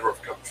may never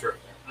have come true?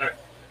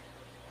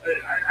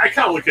 I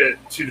kind of look at it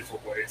two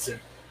different ways. And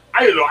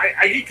I don't know,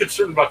 I get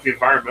concerned about the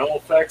environmental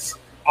effects.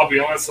 I'll be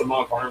honest, I'm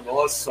not an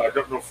environmentalist, so I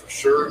don't know for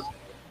sure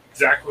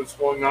exactly what's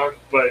going on.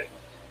 But,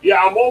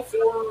 yeah, I'm all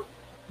for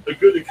a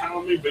good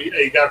economy, but,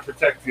 you got to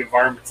protect the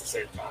environment at the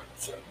same time.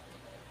 So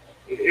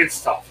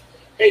it's tough.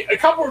 Hey, a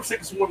couple of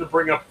things I wanted to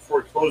bring up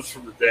before we close for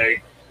the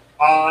day.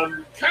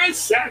 Kind of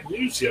sad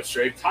news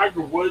yesterday.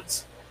 Tiger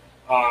Woods,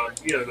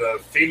 the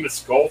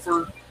famous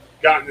golfer,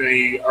 got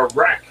in a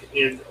wreck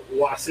in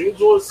Los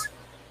Angeles.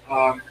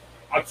 I'll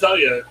tell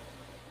you,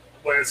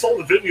 when I saw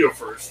the video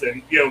first,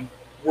 and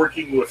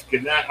working with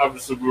Gannett,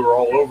 obviously we were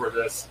all over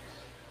this.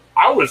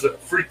 I was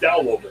freaked out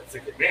a little bit,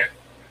 thinking, man,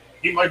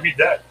 he might be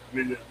dead. I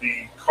mean,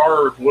 the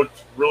car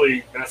looked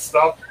really messed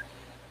up,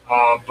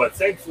 but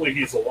thankfully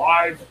he's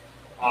alive.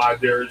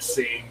 He's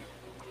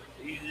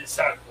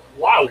had a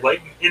lot of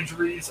leg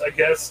injuries, I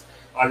guess.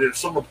 There's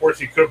some reports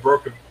he could have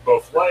broken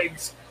both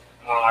legs.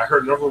 I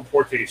heard another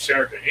report that he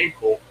shattered the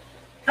ankle.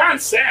 Kind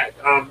of sad.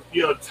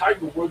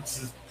 Tiger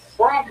Woods is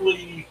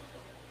probably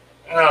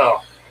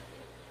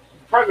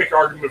make an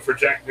argument for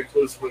Jack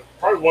Nicklaus, but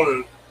probably one of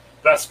the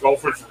best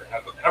golfers that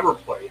have ever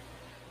played.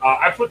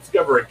 I put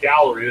together a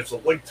gallery. There's a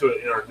link to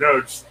it in our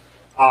notes.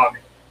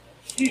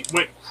 He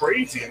went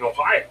crazy in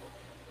Ohio.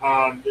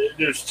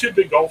 There's two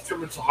big golf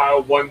tournaments in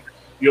Ohio. One,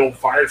 the old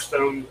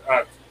Firestone,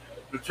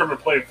 the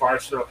tournament playing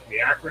Firestone up in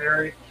the Akron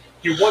area.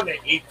 He won it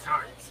 8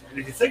 times. And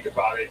if you think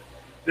about it,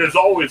 there's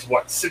always,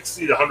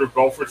 60 to 100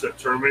 golfers at a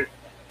tournament.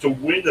 To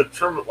win a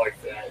tournament like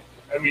that,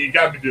 I mean, you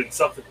got to be doing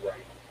something right.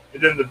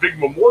 And then the big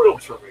Memorial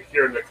Tournament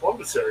here in the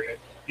Columbus area,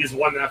 he's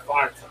won that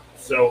 5 times.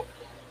 So,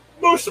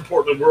 most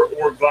importantly,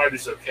 we're glad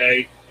he's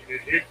okay.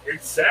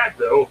 It's sad,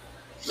 though.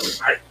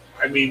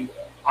 I mean,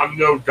 I'm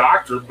no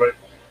doctor, but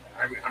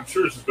I'm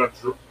sure this is going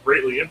to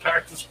greatly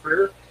impact his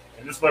career.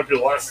 And this might be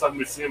the last time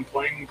we see him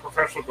playing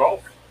professional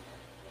golf.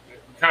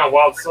 Kind of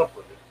wild stuff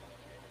with it.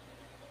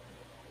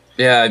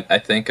 Yeah, I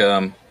think,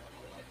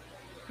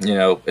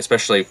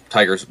 especially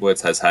Tiger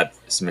Woods has had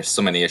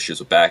so many issues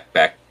with back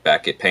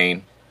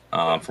pain,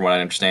 from what I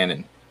understand,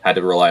 and had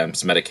to rely on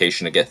some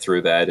medication to get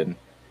through that, and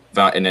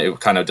it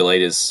kind of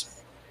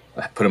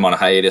put him on a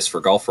hiatus for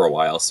golf for a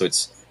while. So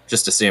it's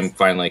just to see him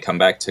finally come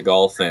back to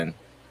golf and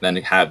then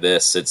have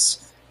this,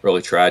 it's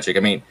really tragic.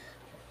 I mean,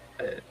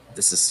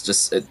 this is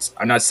just,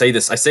 I say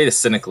this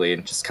cynically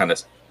and just kind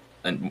of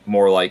and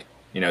more like,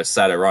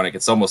 sad ironic.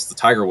 It's almost the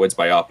Tiger Woods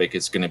biopic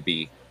is going to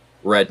be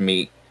red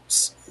meat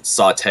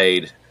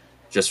sautéed,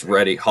 just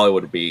ready.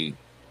 Hollywood would be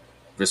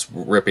just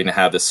ripping to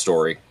have this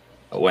story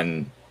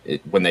when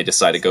they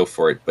decide to go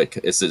for it. But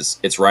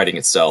it's writing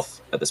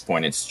itself at this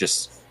point. It's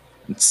just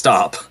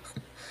stop.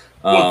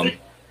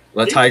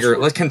 Let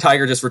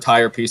Tiger just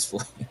retire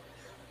peacefully.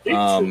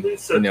 Doc on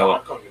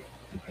him,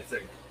 I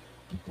think.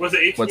 Was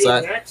it HBO What's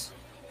that? Max?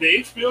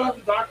 Did HBO have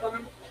the doc on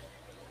him?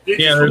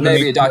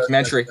 Maybe a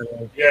documentary.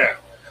 Yeah,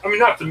 I mean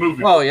not the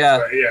movie. Oh yeah,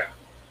 but yeah.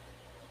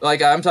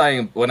 Like I'm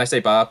talking when I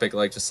say biopic,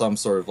 like just some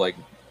sort of like,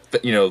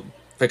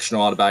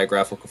 fictional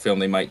autobiographical film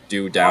they might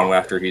do down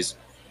after he's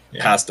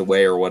passed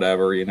away or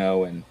whatever,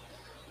 and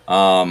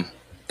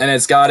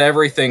it's got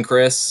everything,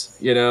 Chris.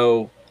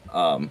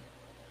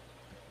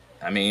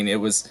 I mean, it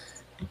was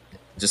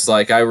just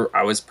like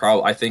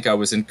I think I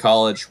was in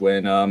college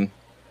when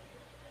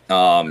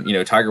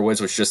Tiger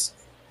Woods was just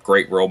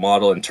great role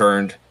model and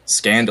turned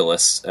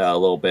scandalous a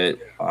little bit,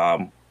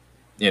 and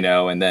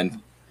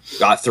then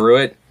got through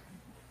it.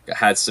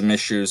 Had some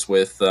issues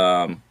with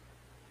of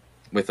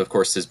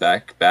course his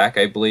back,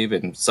 I believe,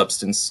 and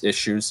substance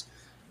issues,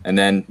 and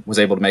then was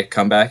able to make a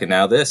comeback. And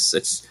now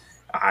it's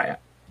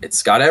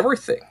got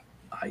everything.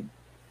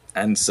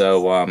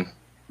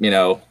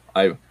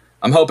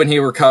 I'm hoping he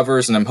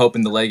recovers, and I'm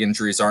hoping the leg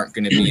injuries aren't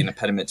going to be an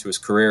impediment to his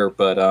career.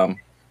 But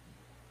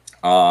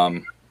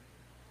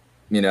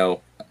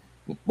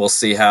we'll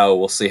see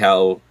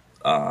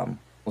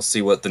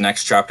what the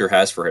next chapter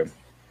has for him.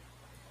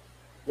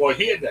 Well,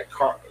 he had that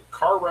car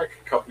wreck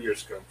a couple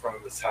years ago in front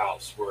of his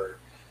house where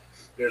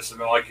there's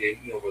some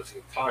allegation, was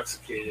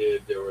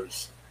intoxicated. There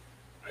was,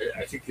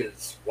 I think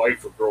his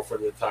wife or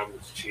girlfriend at the time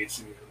was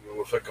chasing him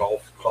with a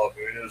golf club.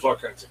 I mean, there was all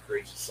kinds of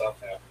crazy stuff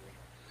happening.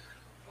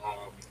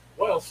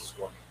 What else was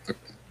going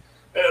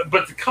on?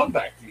 But the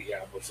comeback that he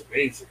had was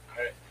amazing.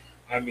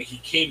 I mean, he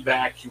came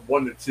back. He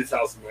won the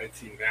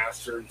 2019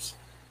 Masters,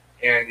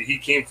 and he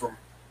came from.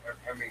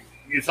 I mean,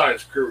 you thought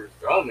his career was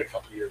done a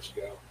couple years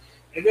ago,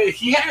 and then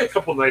he had a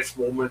couple nice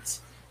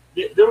moments.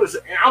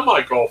 I'm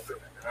not a golf fan.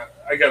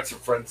 I got some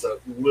friends that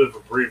live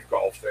and breathe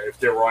golf. That if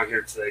they were on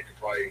here today, could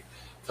probably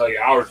tell you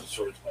hours of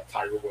stories about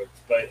Tiger Woods.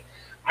 But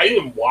I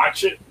didn't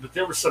watch it. But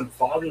there was some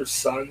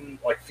father-son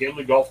like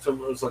family golf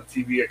tournament that was on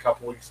TV a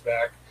couple weeks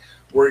back,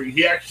 where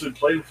he actually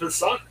played with his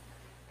son,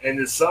 and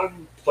his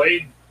son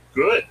played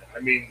good. I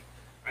mean,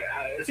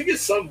 I think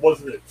his son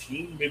wasn't a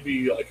teen,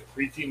 maybe like a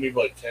preteen, maybe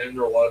like 10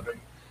 or 11.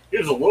 He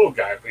was a little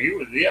guy, but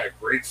he had a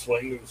great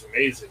swing. It was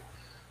amazing.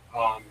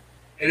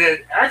 And then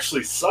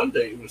actually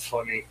Sunday, it was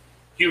funny.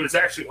 He was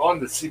actually on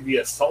the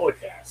CBS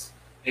telecast,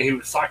 and he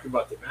was talking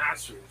about the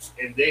Masters.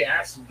 And they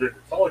asked him during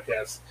the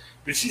telecast,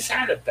 because he's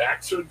had a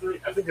back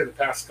surgery, I think, in the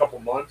past couple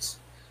months,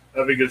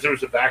 because there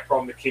was a back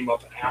problem that came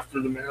up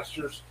after the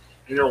Masters.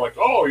 And they're like,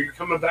 "Oh, you're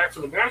coming back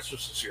for the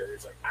Masters this year?"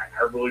 He's like,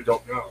 I really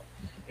don't know.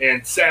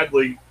 And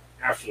sadly,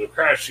 after the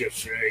crash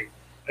yesterday,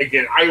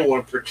 again, I don't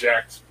want to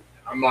project.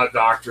 I'm not a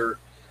doctor.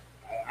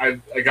 I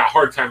got a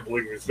hard time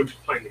believing he's going to be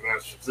playing the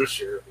Masters this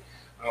year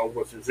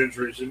with his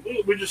injuries, and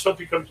we just hope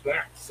he comes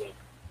back. So,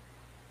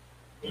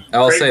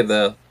 I'll say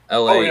the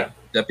LA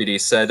deputy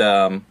said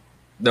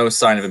no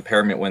sign of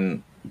impairment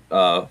when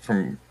they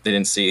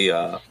didn't see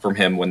from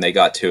him when they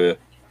got to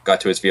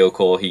his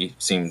vehicle. He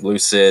seemed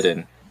lucid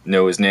and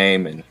know his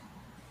name, and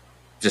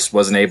just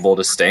wasn't able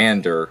to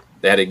stand, or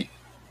they had to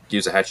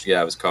use a hatchet to get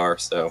out of his car.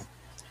 So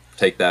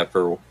take that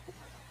for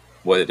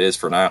what it is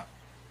for now.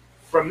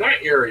 From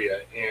that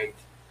area, and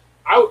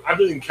I've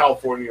been in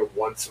California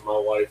once in my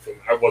life, and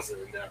I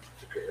wasn't in that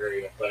particular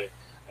area, but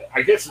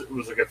I guess it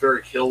was like a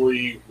very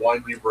hilly,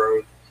 windy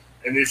road.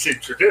 And they say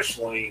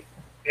traditionally,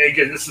 and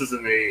again, this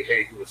isn't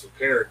hey, he was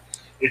impaired.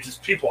 It's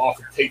just people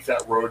often take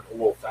that road a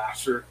little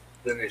faster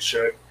than they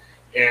should.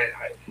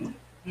 And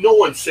no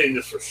one's saying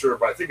this for sure,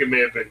 but I think it may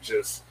have been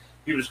just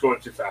he was going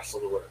too fast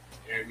on the road,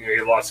 and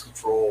he lost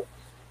control.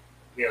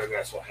 And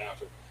that's what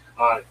happened.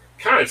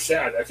 Kind of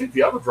sad. I think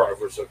the other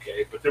driver was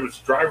okay, but there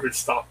was a driver that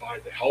stopped by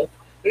to help.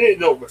 They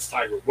didn't know it was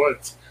Tiger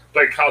Woods,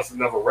 but it caused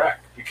another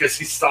wreck because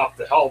he stopped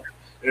to help,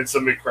 and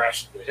somebody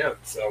crashed into him.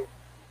 So,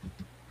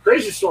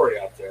 crazy story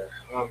out there.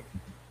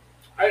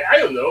 I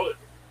don't know.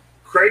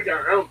 Craig,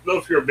 I don't know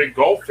if you're a big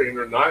golf fan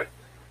or not.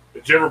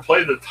 Did you ever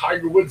play the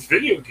Tiger Woods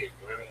video game?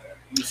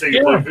 You say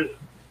you played it?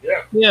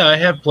 Yeah, I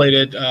have played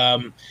it.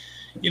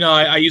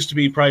 I used to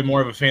be probably more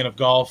of a fan of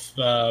golf,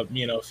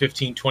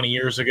 15, 20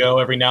 years ago.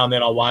 Every now and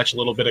then I'll watch a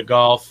little bit of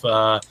golf.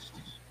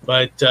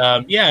 But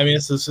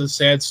it's a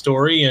sad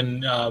story.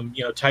 And,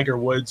 Tiger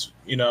Woods,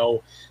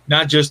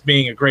 not just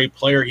being a great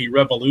player, he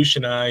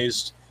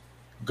revolutionized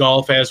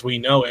golf as we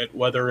know it,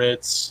 whether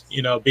it's,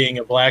 being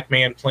a black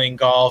man playing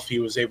golf. He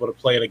was able to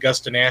play at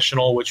Augusta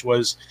National, which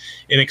was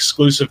an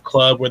exclusive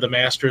club where the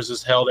Masters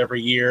is held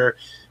every year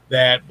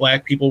that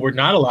black people were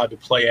not allowed to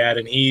play at.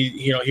 And he,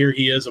 here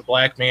he is, a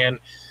black man,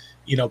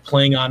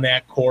 playing on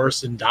that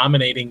course and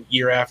dominating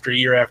year after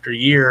year after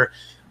year.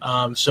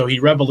 So he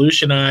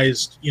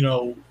revolutionized,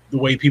 the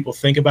way people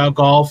think about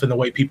golf and the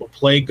way people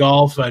play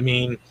golf. I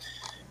mean,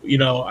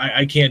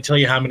 I can't tell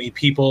you how many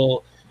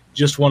people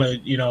just want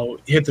to,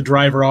 hit the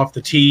driver off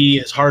the tee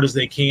as hard as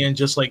they can,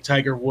 just like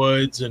Tiger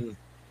Woods. And,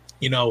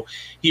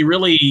 he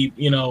really,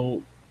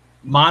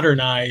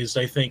 modernized,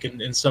 I think,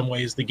 in some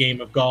ways, the game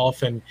of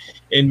golf and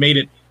made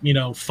it,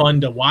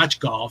 fun to watch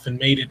golf and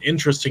made it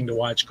interesting to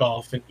watch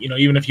golf. And,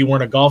 even if you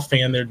weren't a golf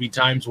fan, there'd be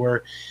times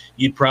where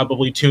you'd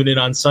probably tune in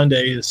on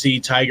Sunday to see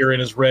Tiger in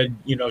his red,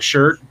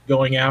 shirt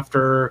going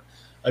after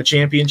a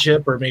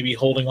championship or maybe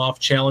holding off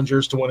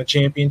challengers to win a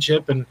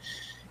championship. And,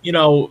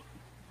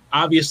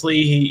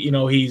 obviously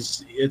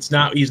he's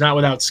not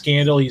without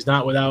scandal. He's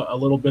not without a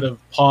little bit of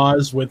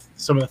pause with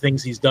some of the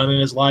things he's done in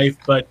his life,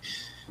 but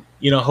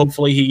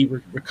hopefully he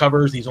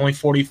recovers. He's only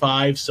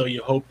 45, so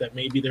you hope that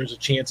maybe there's a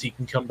chance he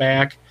can come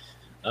back.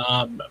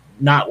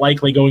 Not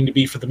likely going to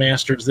be for the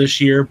Masters this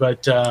year,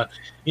 but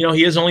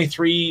he is only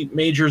 3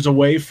 majors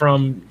away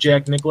from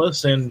Jack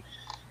Nicklaus, and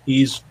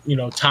he's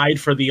tied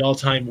for the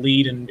all-time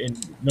lead in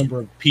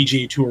number of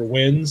PGA Tour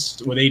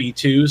wins with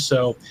 82.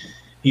 So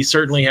he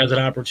certainly has an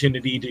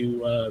opportunity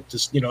to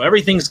just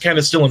everything's kind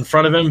of still in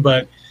front of him,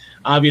 but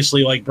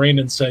obviously, like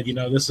Brandon said,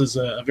 this is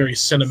a very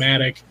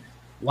cinematic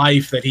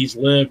life that he's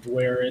lived,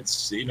 where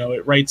it's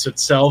it writes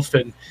itself,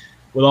 and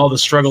with all the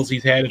struggles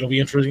he's had, it'll be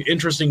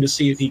interesting to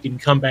see if he can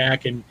come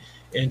back and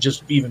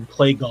just even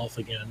play golf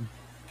again.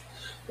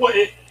 Well,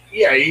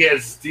 he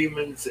has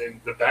demons and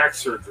the back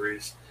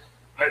surgeries.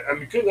 I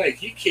mean, good night.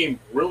 He came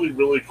really,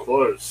 really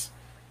close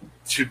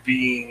to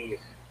being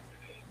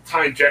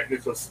tying Jack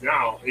Nicklaus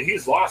now, and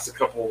he's lost a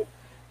couple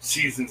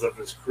seasons of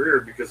his career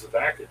because of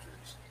back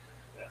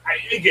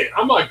injuries.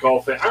 I'm not a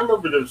golf fan. I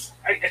remember those.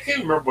 I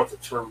can't remember what the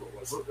tournament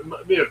was. It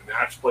might be a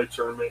match play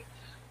tournament,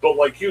 but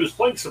like he was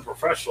playing some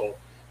professional,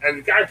 and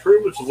the guy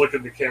pretty much was looking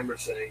at the camera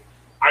saying,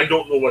 "I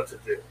don't know what to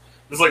do." It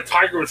was like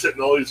Tiger was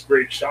hitting all these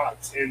great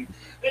shots, and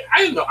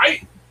I don't know.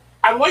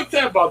 I like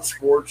that about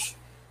sports.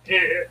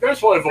 And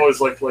that's why I've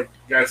always liked like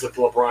guys like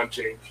LeBron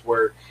James,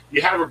 where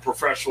you have a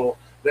professional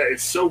that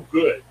is so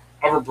good.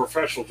 Other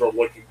professionals are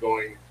looking,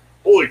 going,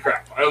 "Holy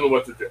crap! I don't know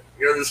what to do."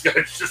 This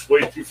guy's just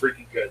way too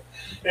freaking good,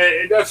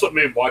 and that's what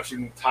made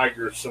watching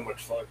Tiger so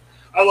much fun.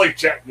 I like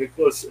Jack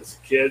Nicklaus as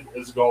a kid,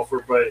 as a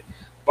golfer, but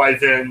by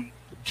then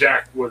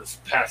Jack was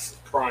past his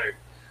prime.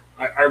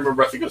 I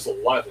remember, I think it was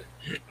 11.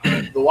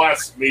 The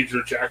last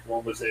major Jack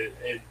won was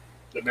in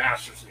the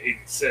Masters in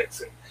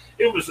 '86, and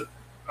it was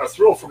a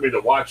thrill for me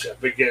to watch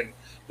that. But again,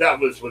 that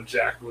was when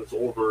Jack was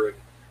older, and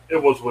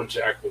it was when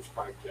Jack was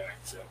prime Jack.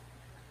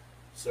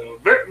 So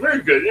very,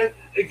 very good. And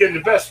again,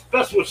 the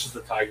best wishes to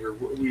Tiger.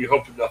 We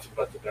hope nothing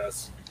but the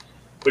best.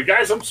 But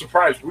guys, I'm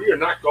surprised we are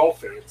not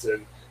golf fans,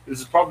 and this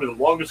is probably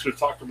the longest we've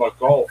talked about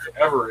golf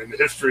ever in the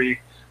history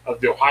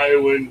of the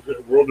Ohioan,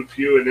 World of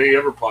Pew, and any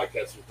other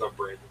podcast we've done,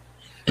 Brandon.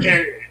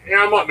 And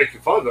I'm not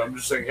making fun of it. I'm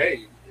just saying,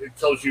 hey, it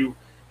tells you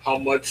how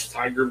much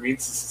Tiger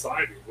means to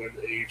society when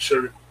a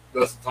show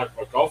doesn't talk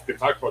about golf can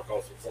talk about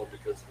golf. It's all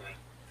because of that.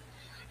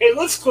 Hey,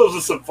 let's close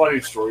with some funny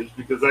stories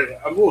because I'm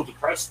a little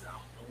depressed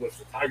now with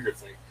the Tiger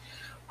thing.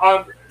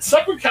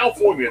 Southern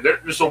California,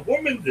 there's a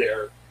woman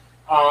there.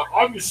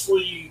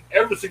 Obviously,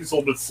 everything's a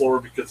little bit slower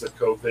because of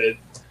COVID.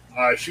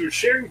 She was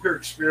sharing her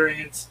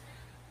experience.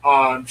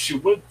 She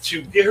went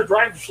to get her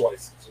driver's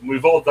license, and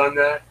we've all done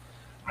that.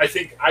 I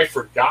think I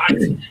forgot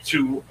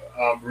to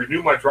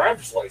renew my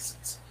driver's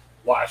license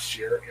last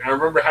year, and I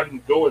remember having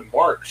to go in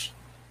March,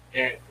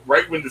 and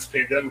right when this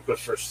pandemic was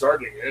first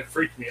starting, and it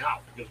freaked me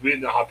out because we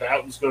didn't know how bad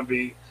it was going to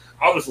be.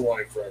 I was in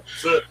line forever.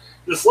 So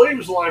this lady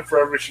was in line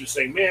forever. She was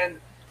saying, "Man,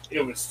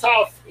 it was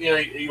tough.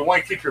 You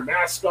want to keep your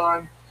mask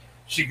on."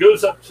 She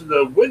goes up to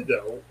the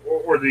window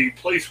or the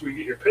place where you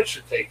get your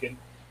picture taken,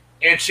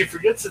 and she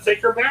forgets to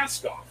take her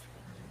mask off.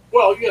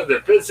 Well, they're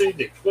busy.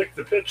 They click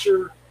the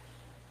picture,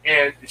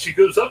 and she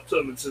goes up to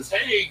them and says,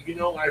 "Hey,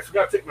 I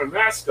forgot to take my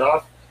mask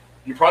off.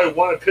 You probably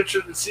want a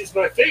picture that sees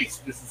my face.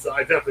 This is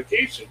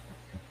identification."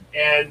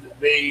 And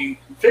they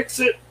fix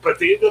it, but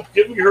they end up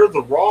giving her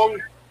the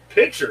wrong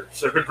picture.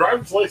 So her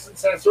driver's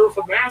license has her with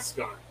a mask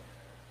on.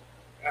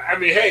 I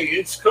mean, hey,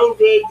 it's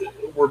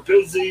COVID. We're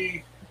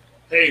busy.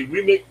 Hey,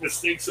 we make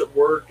mistakes at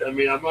work. I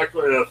mean, I'm not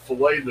going to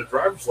fillet the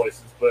driver's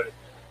license, but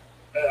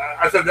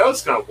I thought that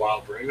was kind of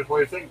wild, Brandon. What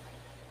do you think?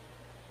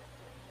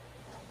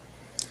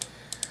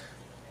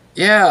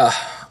 Yeah.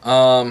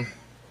 I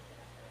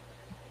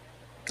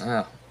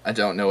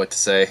don't know what to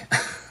say.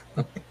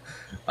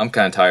 I'm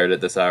kind of tired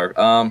at this hour.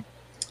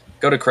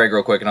 Go to Craig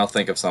real quick, and I'll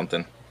think of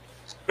something.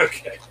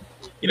 Okay.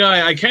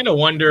 I kind of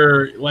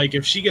wonder, like,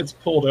 if she gets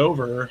pulled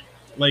over,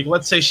 like,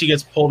 let's say she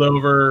gets pulled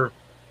over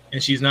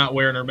and she's not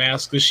wearing her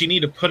mask, does she need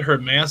to put her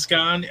mask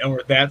on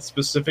or that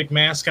specific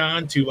mask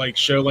on to, like,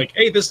 show, like,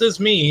 hey, this is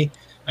me.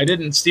 I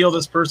didn't steal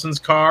this person's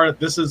car.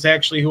 This is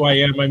actually who I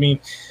am. I mean,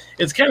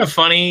 it's kind of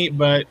funny,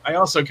 but I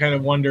also kind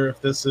of wonder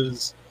if this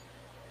is,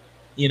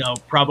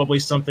 probably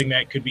something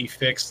that could be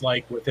fixed,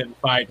 like, within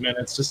 5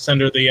 minutes. Just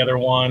send her the other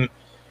one.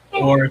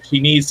 Or if she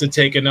needs to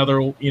take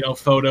another,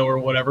 photo or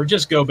whatever,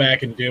 just go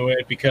back and do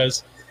it,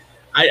 because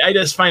I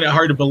just find it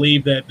hard to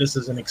believe that this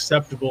is an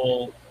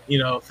acceptable,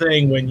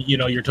 thing when,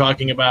 you're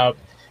talking about,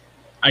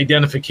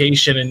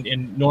 identification,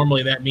 and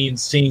normally that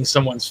means seeing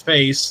someone's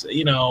face.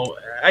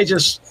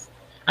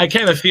 I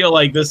kind of feel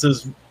like this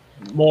is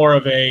more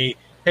of a,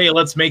 hey,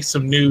 let's make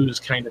some news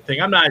kind of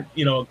thing. I'm not,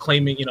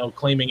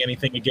 claiming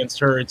anything against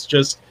her. It's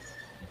just,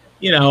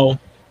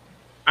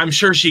 I'm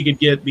sure she could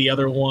get the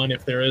other one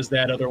if there is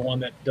that other one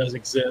that does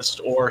exist,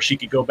 or she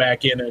could go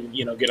back in and,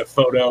 get a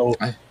photo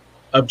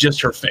of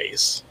just her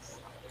face.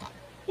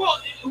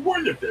 Well, we're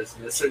in the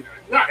business, and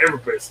not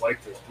everybody's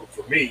like this, but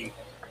for me,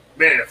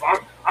 man, if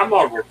I'm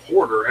not a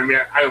reporter, I mean,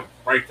 I don't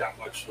write that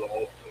much at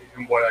all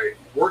in what I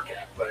work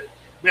at, but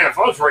man, if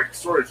I was writing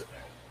stories,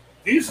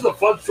 these are the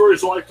fun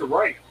stories I like to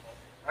write.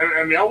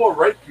 I mean, I want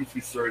to write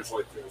goofy stories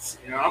like this.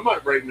 I'm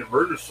not writing the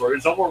murder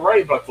stories. I want to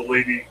write about the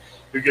lady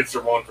who gets her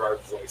wrong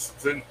driver's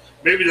license, and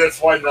maybe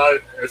that's why I'm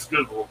not as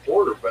good of a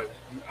reporter. But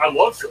I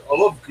love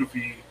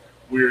goofy,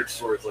 weird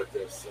stories like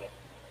this. So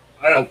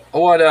I'd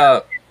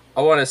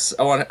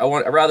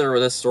rather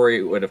this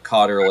story would have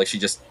caught her like she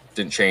just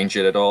didn't change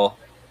it at all.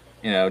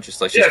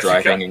 Just like she's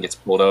driving and gets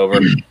pulled over,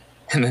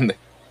 and then the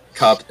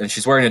cop, and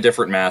she's wearing a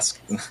different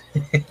mask.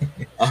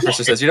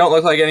 Officer says, "You don't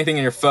look like anything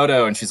in your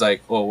photo," and she's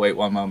like, "Oh, wait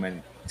 1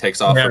 moment." Takes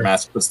off her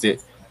mask, puts the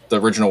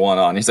original one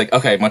on. He's like,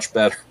 "Okay, much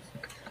better."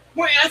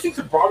 Well, I think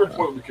the broader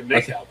point we can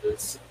make out of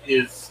this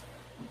is,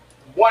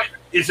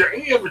 is there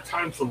any other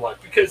times in life?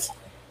 Because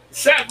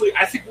sadly,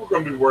 I think we're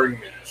going to be wearing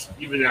masks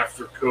even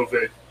after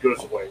COVID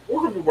goes away.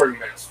 We're going to be wearing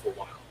masks for a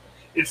while.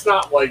 It's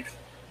not like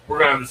we're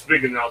going to have this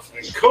big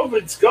announcement,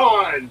 COVID's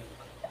gone,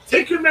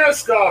 take your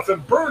mask off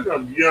and burn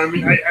them. You know what I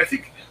mean? I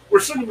think we're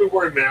still going to be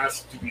wearing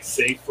masks to be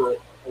safe for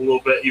a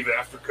little bit even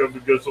after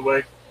COVID goes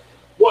away.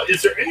 Well,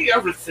 is there any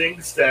other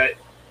things that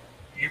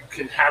you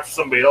can have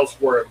somebody else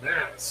wear a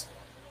mask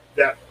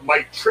that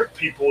might trick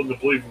people into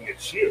believing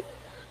it's you?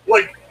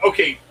 Like,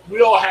 okay, we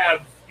all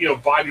have,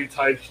 body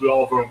types, we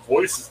all have our own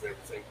voices and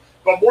everything.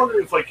 But I'm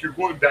wondering if, like, you're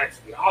going back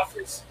to the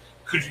office,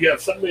 could you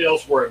have somebody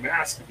else wear a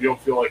mask if you don't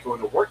feel like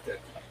going to work that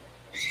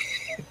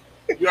day?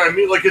 You know what I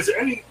mean? Like, is there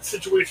any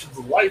situations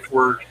in life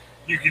where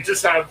you could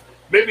just have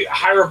maybe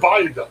hire a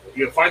body double?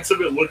 Find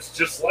somebody that looks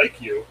just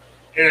like you.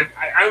 And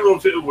I don't know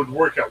if it would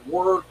work at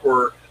work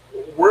or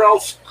where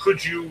else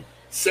could you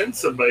send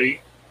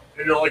somebody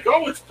and they're like,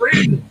 oh, it's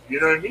Brandon. You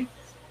know what I mean?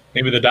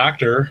 Maybe the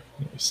doctor.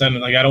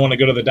 Send I don't want to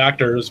go to the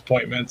doctor's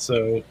appointment,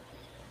 so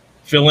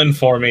fill in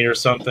for me or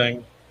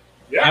something.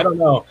 Yeah. I don't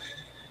know.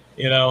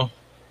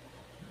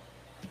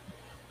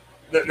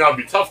 That would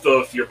be tough,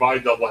 though, if your body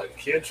double had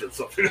cancer or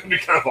something. That would be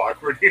kind of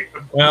awkward.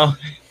 Well,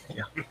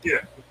 yeah. Yeah.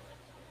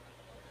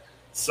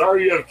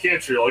 Sorry you have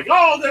cancer. You're like,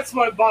 oh, that's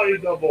my body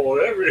double.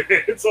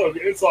 It's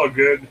all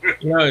good.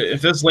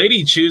 If this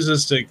lady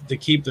chooses to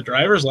keep the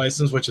driver's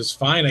license, which is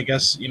fine, I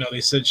guess,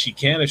 they said she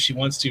can if she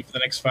wants to for the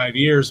next 5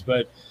 years.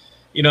 But,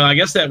 I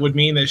guess that would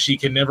mean that she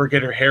can never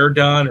get her hair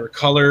done or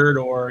colored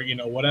or,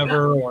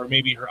 whatever, or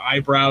maybe her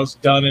eyebrows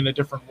done in a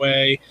different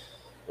way.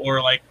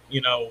 Or like,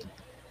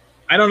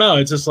 I don't know.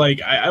 It's just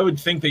like, I would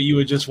think that you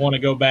would just want to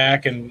go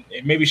back and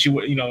maybe she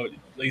would,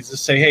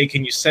 just say, hey,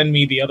 can you send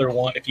me the other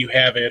one if you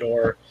have it?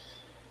 Or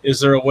is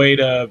there a way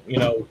to,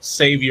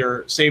 save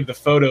the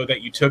photo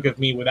that you took of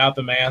me without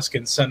the mask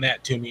and send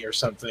that to me or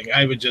something?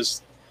 I would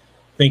just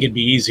think it'd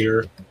be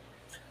easier.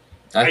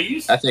 I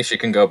think she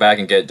can go back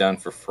and get it done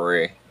for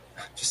free.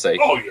 Just say,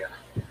 oh yeah,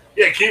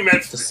 yeah. Can you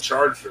imagine the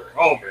charge her?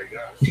 Oh my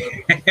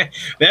gosh,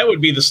 that would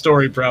be the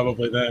story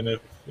probably then if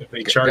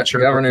they charge her.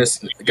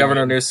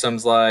 Governor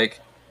Newsom's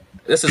like,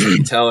 this is what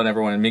you're telling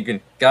everyone,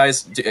 and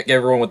guys, get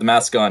everyone with the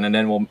mask on, and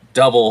then we'll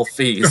double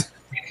fees.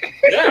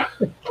 Yeah,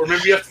 or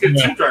maybe you have to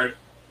get two drivers.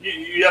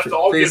 You have to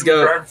all get a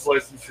driver's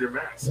license for your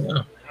mask.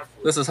 Yeah.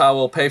 This is how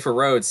we'll pay for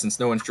roads since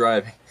no one's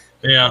driving.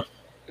 Yeah.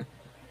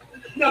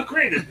 Now,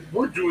 granted,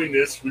 we're doing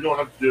this. We don't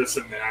have to do this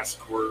in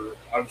mask. We're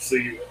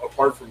obviously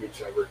apart from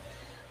each other.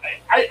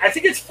 I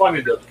think it's funny,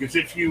 though, because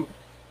if you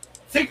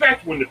think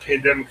back when the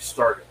pandemic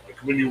started, like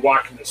when you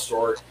walk in the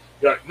store,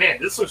 you're like, man,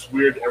 this looks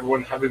weird,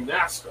 everyone having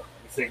masks on.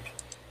 You think,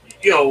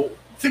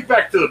 think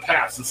back to the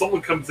past. If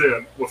someone comes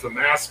in with a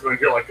mask on,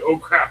 you're like, oh,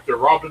 crap, they're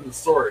robbing the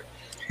store.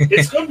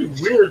 It's going to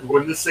be weird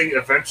when this thing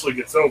eventually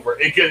gets over.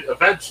 Again,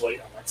 eventually,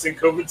 I'm not saying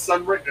COVID's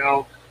done right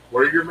now,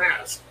 wear your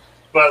mask.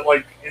 But,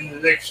 like, in the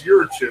next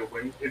year or two,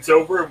 when it's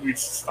over and we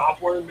stop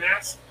wearing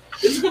masks,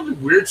 it's going to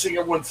be weird seeing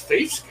everyone's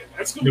face again.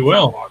 That's going to be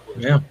awkward.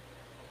 Yeah.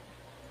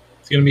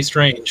 It's going to be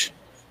strange.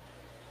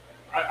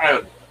 I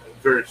don't know.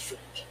 Very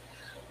strange.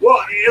 Well,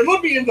 and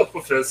let me end up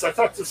with this. I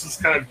thought this was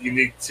kind of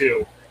unique,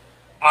 too.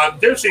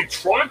 There's a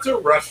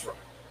Toronto restaurant.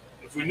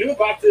 If we knew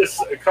about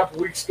this a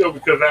couple weeks ago, we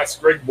could have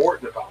asked Greg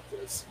Morton about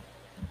this.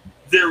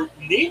 They're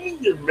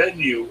naming their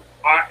menu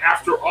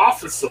after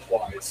office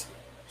supplies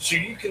so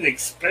you can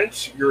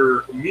expense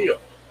your meal,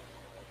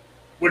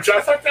 which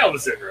I thought that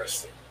was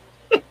interesting.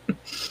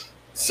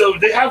 So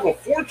they have a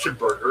fortune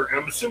burger, and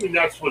I'm assuming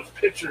that's what's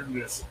pictured in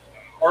this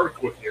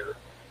article here.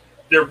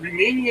 They're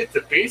renaming it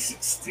the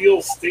Basic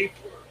Steel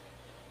Stapler,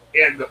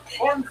 and the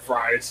Parm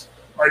fries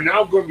are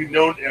now going to be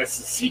known as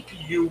the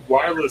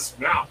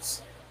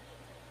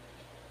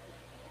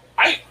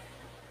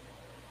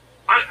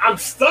I'm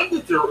stunned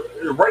that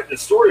they're writing a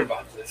story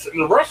about this, and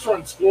the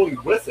restaurant's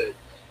going with it.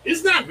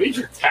 Isn't that a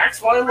major tax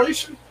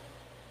violation?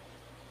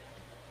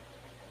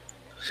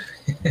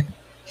 I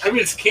mean,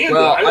 it's Canada.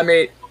 Well, I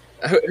mean,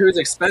 who's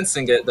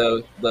expensing it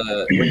though?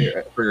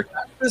 For your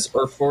taxes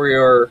or for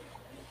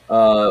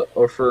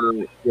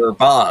your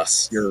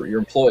boss, your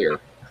employer?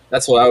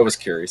 That's what I was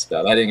curious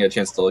about. I didn't get a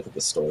chance to look at the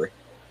story.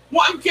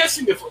 Well, I'm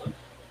guessing if,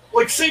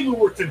 like, say we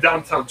worked in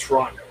downtown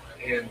Toronto,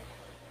 and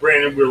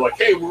Brandon, we were like,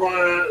 hey, we're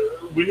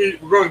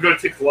going to go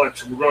take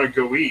lunch and we're going to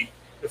go eat.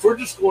 If we're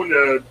just going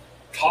to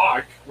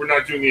talk, we're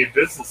not doing any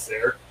business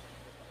there.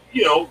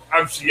 You know,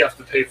 obviously you have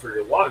to pay for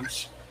your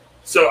lunch.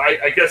 So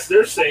I guess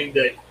they're saying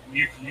that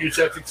you can use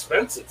that to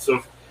expense it. So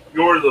if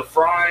you order the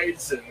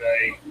fries and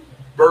a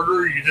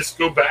burger, you just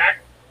go back,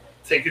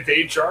 take it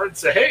to HR and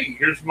say, hey,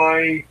 here's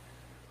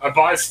I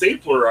bought a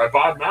stapler, I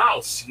bought a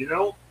mouse, you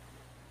know,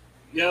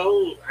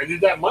 I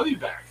need that money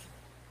back.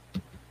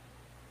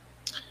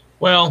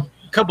 Well,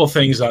 a couple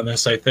things on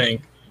this, I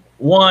think.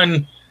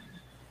 One,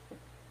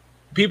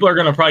 people are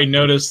going to probably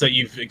notice that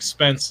you've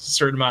expensed a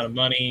certain amount of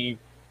money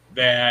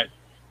and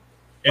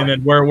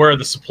then where are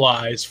the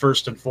supplies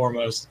first and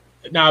foremost.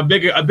 Now, a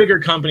bigger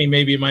company,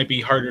 maybe it might be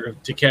harder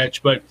to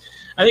catch, but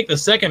I think the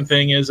second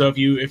thing is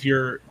if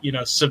you're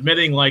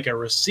submitting like a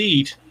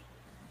receipt,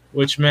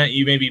 which meant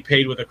you may be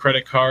paid with a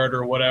credit card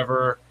or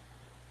whatever,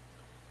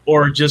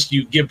 or just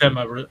you give them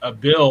a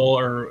bill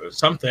or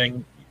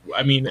something.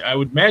 I mean, I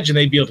would imagine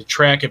they'd be able to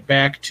track it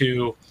back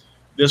to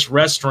this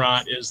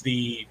restaurant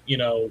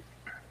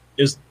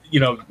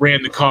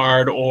ran the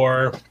card,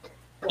 or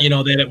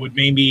that it would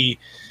maybe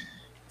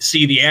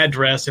see the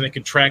address and it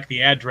could track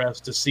the address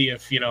to see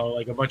if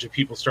like a bunch of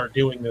people start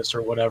doing this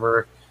or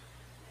whatever.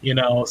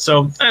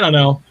 So I don't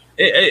know.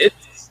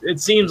 It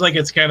seems like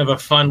it's kind of a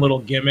fun little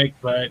gimmick,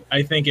 but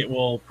I think it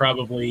will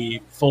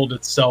probably fold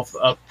itself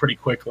up pretty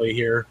quickly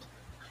here.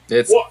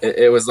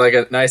 It was like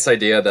a nice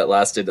idea that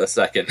lasted a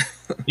second.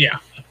 Yeah.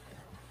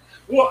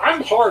 Well,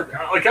 I'm hard.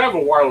 Like, I have a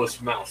wireless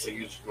mouse I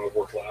use for my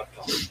work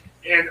laptop,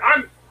 and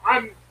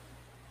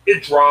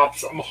it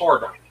drops. I'm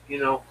hard on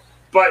it,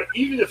 But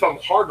even if I'm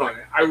hard on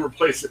it, I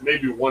replace it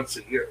maybe once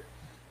a year.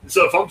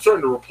 So if I'm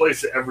starting to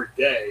replace it every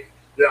day,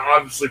 then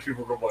obviously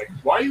people are like,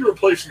 why are you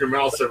replacing your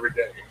mouse every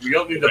day? You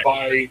don't need to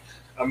buy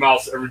a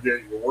mouse every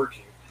day that you're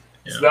working.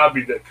 Yeah. So that'd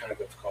be that kind of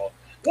difficult.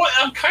 Well,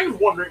 I'm kind of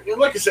wondering, and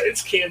like I said,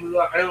 it's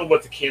Canada. I don't know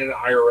what the Canada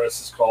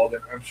IRS is called,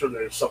 and I'm sure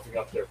there's something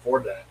up there for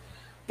that.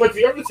 But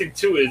the other thing,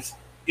 too,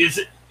 do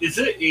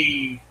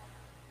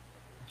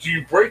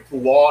you break the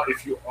law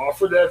if you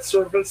offer that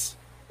service,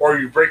 or are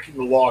you breaking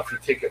the law if you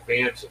take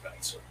advantage of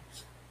that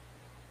service?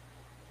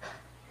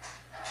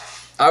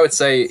 I would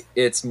say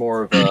it's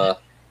more of a,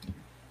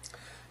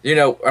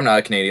 I'm not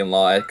a Canadian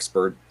law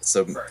expert,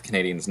 so right.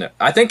 Canadians know.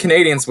 I think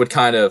Canadians would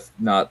kind of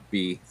not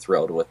be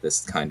thrilled with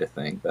this kind of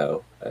thing,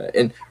 though.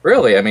 And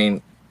really, I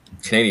mean,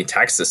 Canadian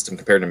tax system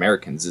compared to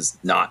Americans is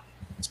not.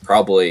 It's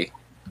probably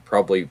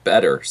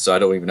better. So I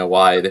don't even know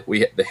why the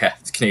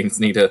Canadians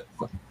need to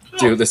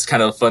do this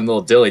kind of fun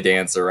little dilly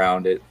dance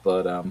around it.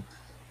 But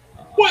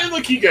well,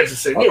 like you guys are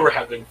saying, they were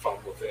having fun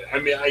with it. I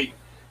mean, I'm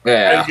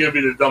gonna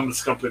be the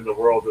dumbest company in the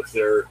world if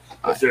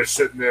they're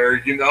sitting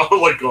there,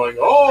 like going,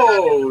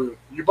 "Oh,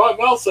 you bought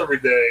a mouse every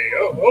day.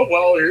 Oh,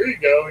 well, here you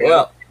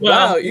go."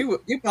 Wow, you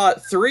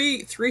bought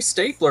three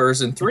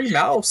staplers and 3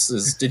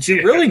 mouses. Did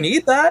you really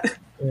need that?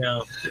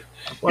 Yeah.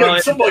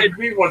 Well, somebody like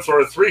me once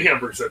ordered 3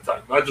 hamburgers at a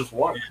time, not just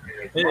one.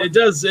 It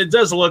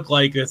does look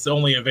like it's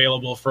only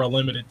available for a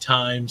limited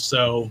time,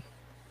 so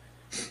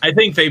I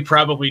think they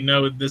probably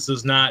know this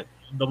is not.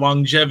 The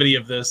longevity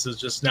of this is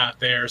just not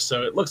there,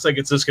 so it looks like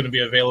it's just going to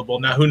be available.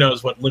 Now, who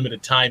knows what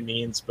limited time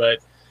means, but,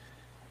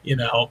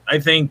 I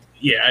think,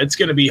 it's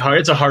going to be hard.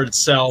 It's a hard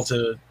sell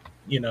to,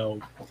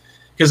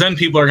 because then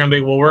people are going to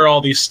be, well, where are all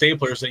these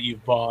staplers that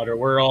you've bought, or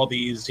where are all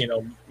these,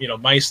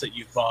 mice that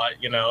you've bought,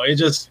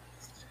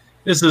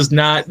 this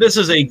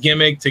is a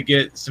gimmick to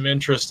get some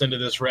interest into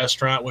this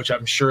restaurant, which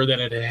I'm sure that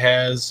it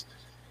has.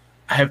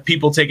 Have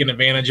people taken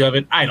advantage of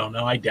it? I don't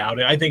know. I doubt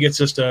it. I think it's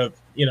just a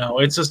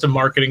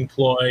marketing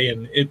ploy,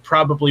 and it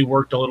probably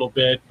worked a little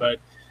bit, but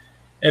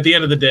at the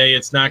end of the day,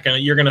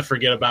 you're going to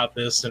forget about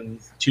this in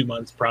 2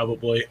 months,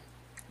 probably.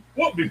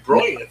 Well, it'd be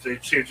brilliant if they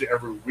change it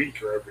every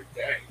week or every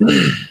day.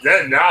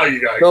 Then now you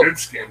got a good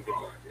scam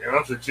going.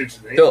 If they change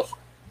the names.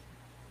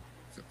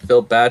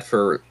 Feel bad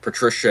for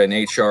Patricia and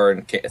HR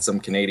and some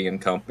Canadian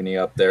company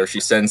up there. She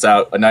sends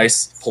out a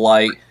nice,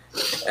 polite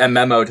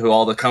memo to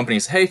all the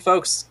companies. Hey,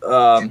 folks,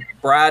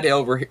 Brad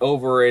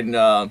over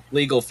in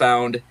Legal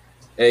found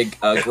a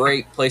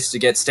great place to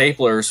get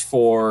staplers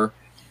for,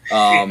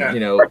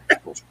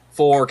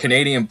 for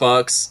Canadian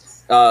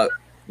bucks.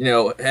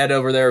 Head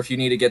over there if you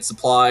need to get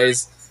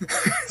supplies.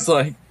 It's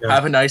like,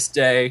 have a nice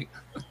day.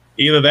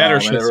 Either that or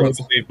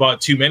they bought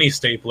too many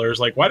staplers.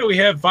 Like, why do we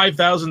have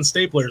 5,000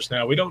 staplers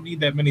now? We don't need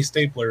that many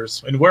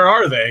staplers. And where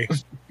are they?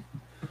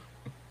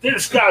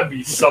 There's got to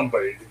be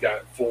somebody that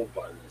got fooled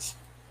by this.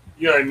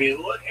 You know what I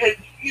mean? And,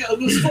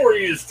 the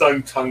story is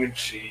done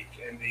tongue-in-cheek,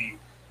 and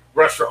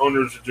restaurant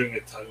owners are doing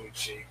it tongue in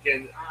cheek,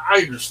 and I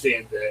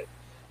understand that.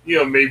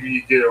 Maybe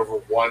you get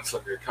over once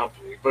on your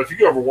company, but if you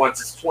go over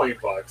once, it's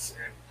 $20,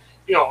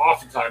 and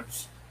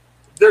oftentimes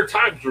there are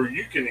times where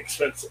you can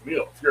expense a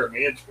meal. If you're a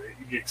management,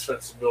 you can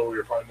expense a meal where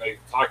you're probably not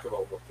even talking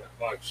about work that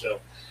much. So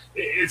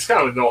it's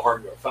kind of no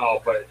harm, no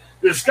foul. But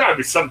there's got to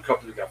be some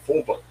company that got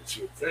full buckets,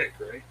 you would think,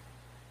 right?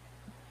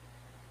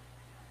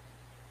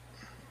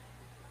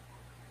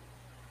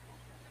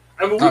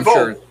 I mean,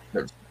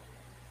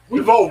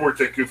 we've all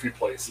worked at goofy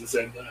places,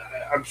 and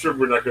I'm sure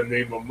we're not going to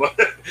name them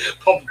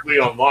publicly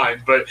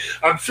online, but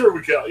I'm sure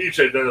we can each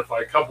identify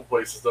a couple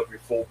places that'll be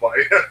full by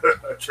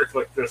a trick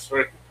like this,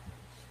 right?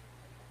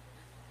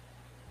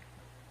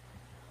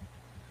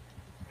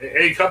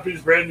 Any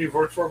companies, Brandon, you've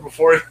worked for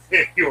before?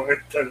 You want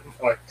to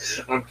identify?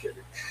 I'm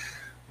kidding.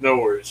 No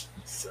worries.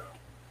 So,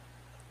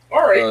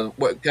 all right.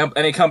 What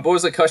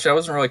was the question? I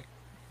wasn't really.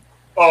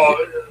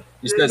 Oh,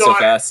 you said so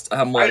fast.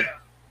 I'm like.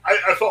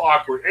 I felt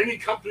awkward. Any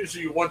companies that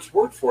you once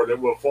worked for that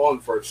will have fallen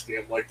for a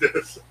scam like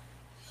this?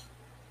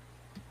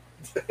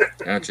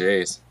 Oh,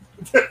 jeez.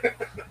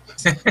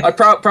 I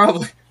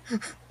probably.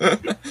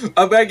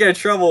 I'm gonna get in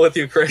trouble with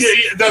you, Chris.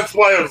 Yeah, that's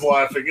why I was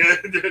laughing.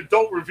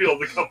 Don't reveal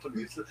the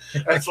companies.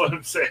 That's what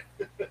I'm saying.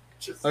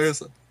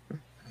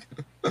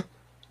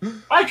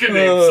 I can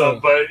name some,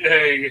 but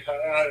hey,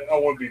 I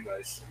want to be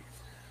nice.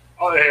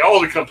 Hey,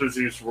 all the companies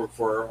I used to work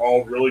for are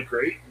all really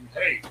great. And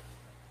hey,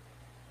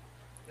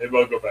 maybe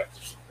I'll go back to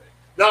something.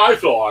 No, I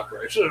feel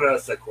awkward. I should have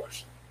asked that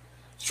question.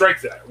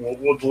 Strike that.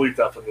 We'll delete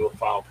that from the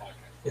file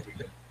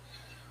podcast.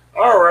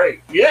 All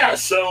right. Yeah,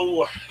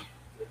 so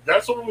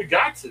that's what we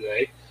got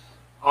today.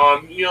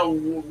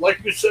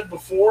 Like we said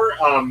before,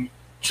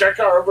 check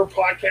out our other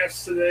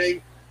podcasts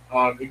today.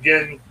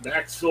 Again,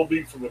 Max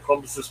Philby from the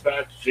Columbus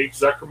Dispatch, Jake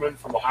Zuckerman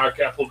from Ohio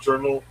Capital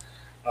Journal.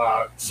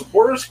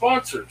 Support our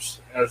sponsors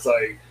as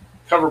I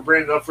cover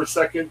Brandon up for a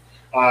second.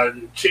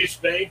 Chase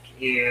Bank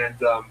and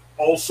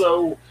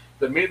also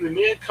the Manly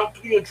Man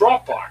Company and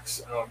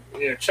Dropbox.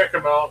 Check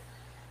them out.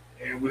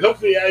 And we hope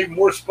to add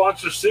more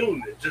sponsors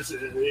soon.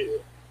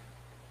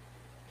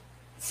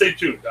 Stay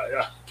tuned.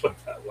 I'll put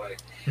it that way.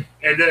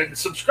 And then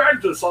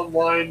subscribe to us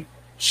online.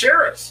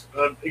 Share us.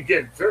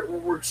 Again,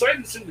 we're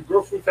excited to see the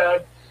growth we've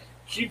had.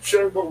 Keep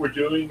sharing what we're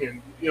doing,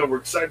 and we're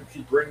excited to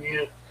keep bringing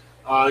it.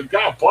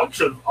 Got a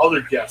bunch of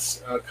other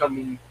guests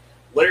coming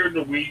later in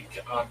the week.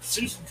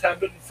 Susan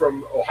Tebben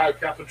from Ohio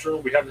Capital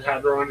Journal. We haven't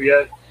had her on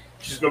yet.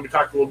 She's going to be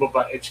talking a little bit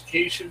about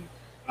education.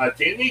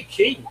 Danny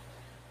King.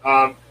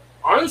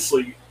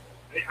 Honestly,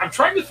 I'm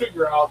trying to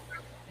figure out,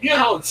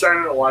 how in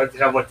Saturday Night Live they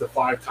have like the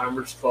 5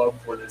 Timers Club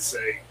where they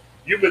say,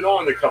 you've been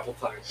on a couple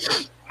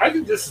times. I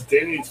think this is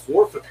Danny's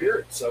 4th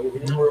appearance. So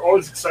we're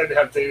always excited to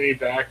have Danny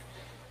back.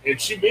 And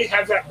she may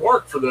have that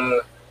mark for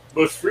the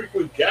most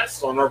frequent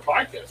guest on our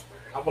podcast.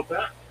 How about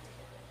that?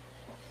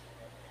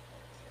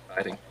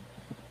 Exciting.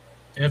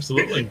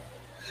 Absolutely.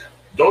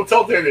 Don't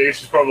tell Danny.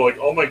 She's probably like,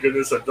 oh my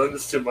goodness, I've done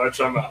this too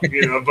much. I'm out.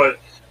 But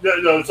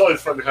no, it's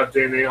always fun to have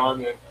Danny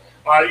on. And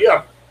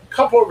a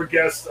couple other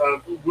guests.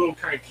 We'll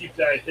kind of keep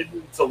that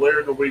hidden until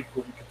later in the week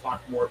where we can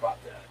talk more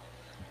about that.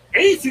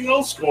 Anything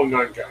else going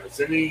on, guys?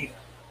 Any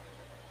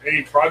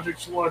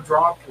projects you want to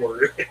drop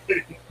or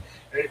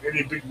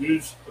any big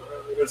news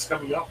that's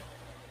coming up?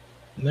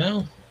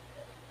 No.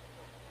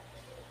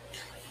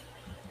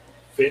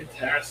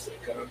 Fantastic.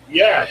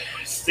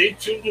 Stay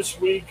tuned this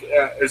week.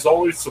 As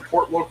always,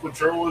 support local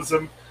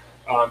journalism.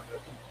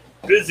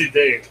 Busy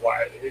day.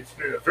 It's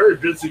been a very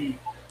busy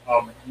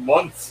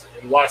month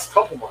in the last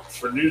couple months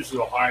for news in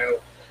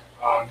Ohio.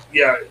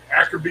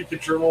 Akron Beacon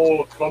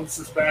Journal, Columbus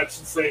Dispatch,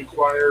 Cincinnati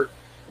Enquirer.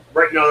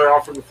 Right now they're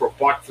offering for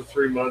 $1 for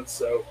 3 months.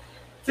 So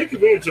take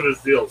advantage of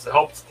those deals. It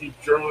helps keep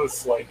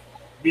journalists like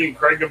me and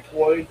Craig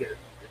employed, and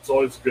it's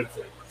always a good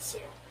thing. So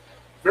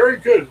very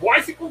good. Well,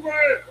 I think we're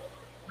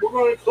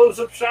going to close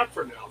up shop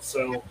for now.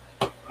 So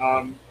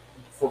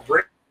for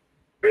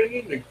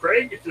Brandon and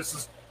Craig, this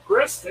is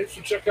Chris. Thanks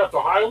for checking out the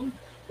Ohioan.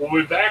 We'll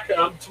be back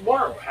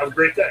tomorrow. Have a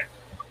great day.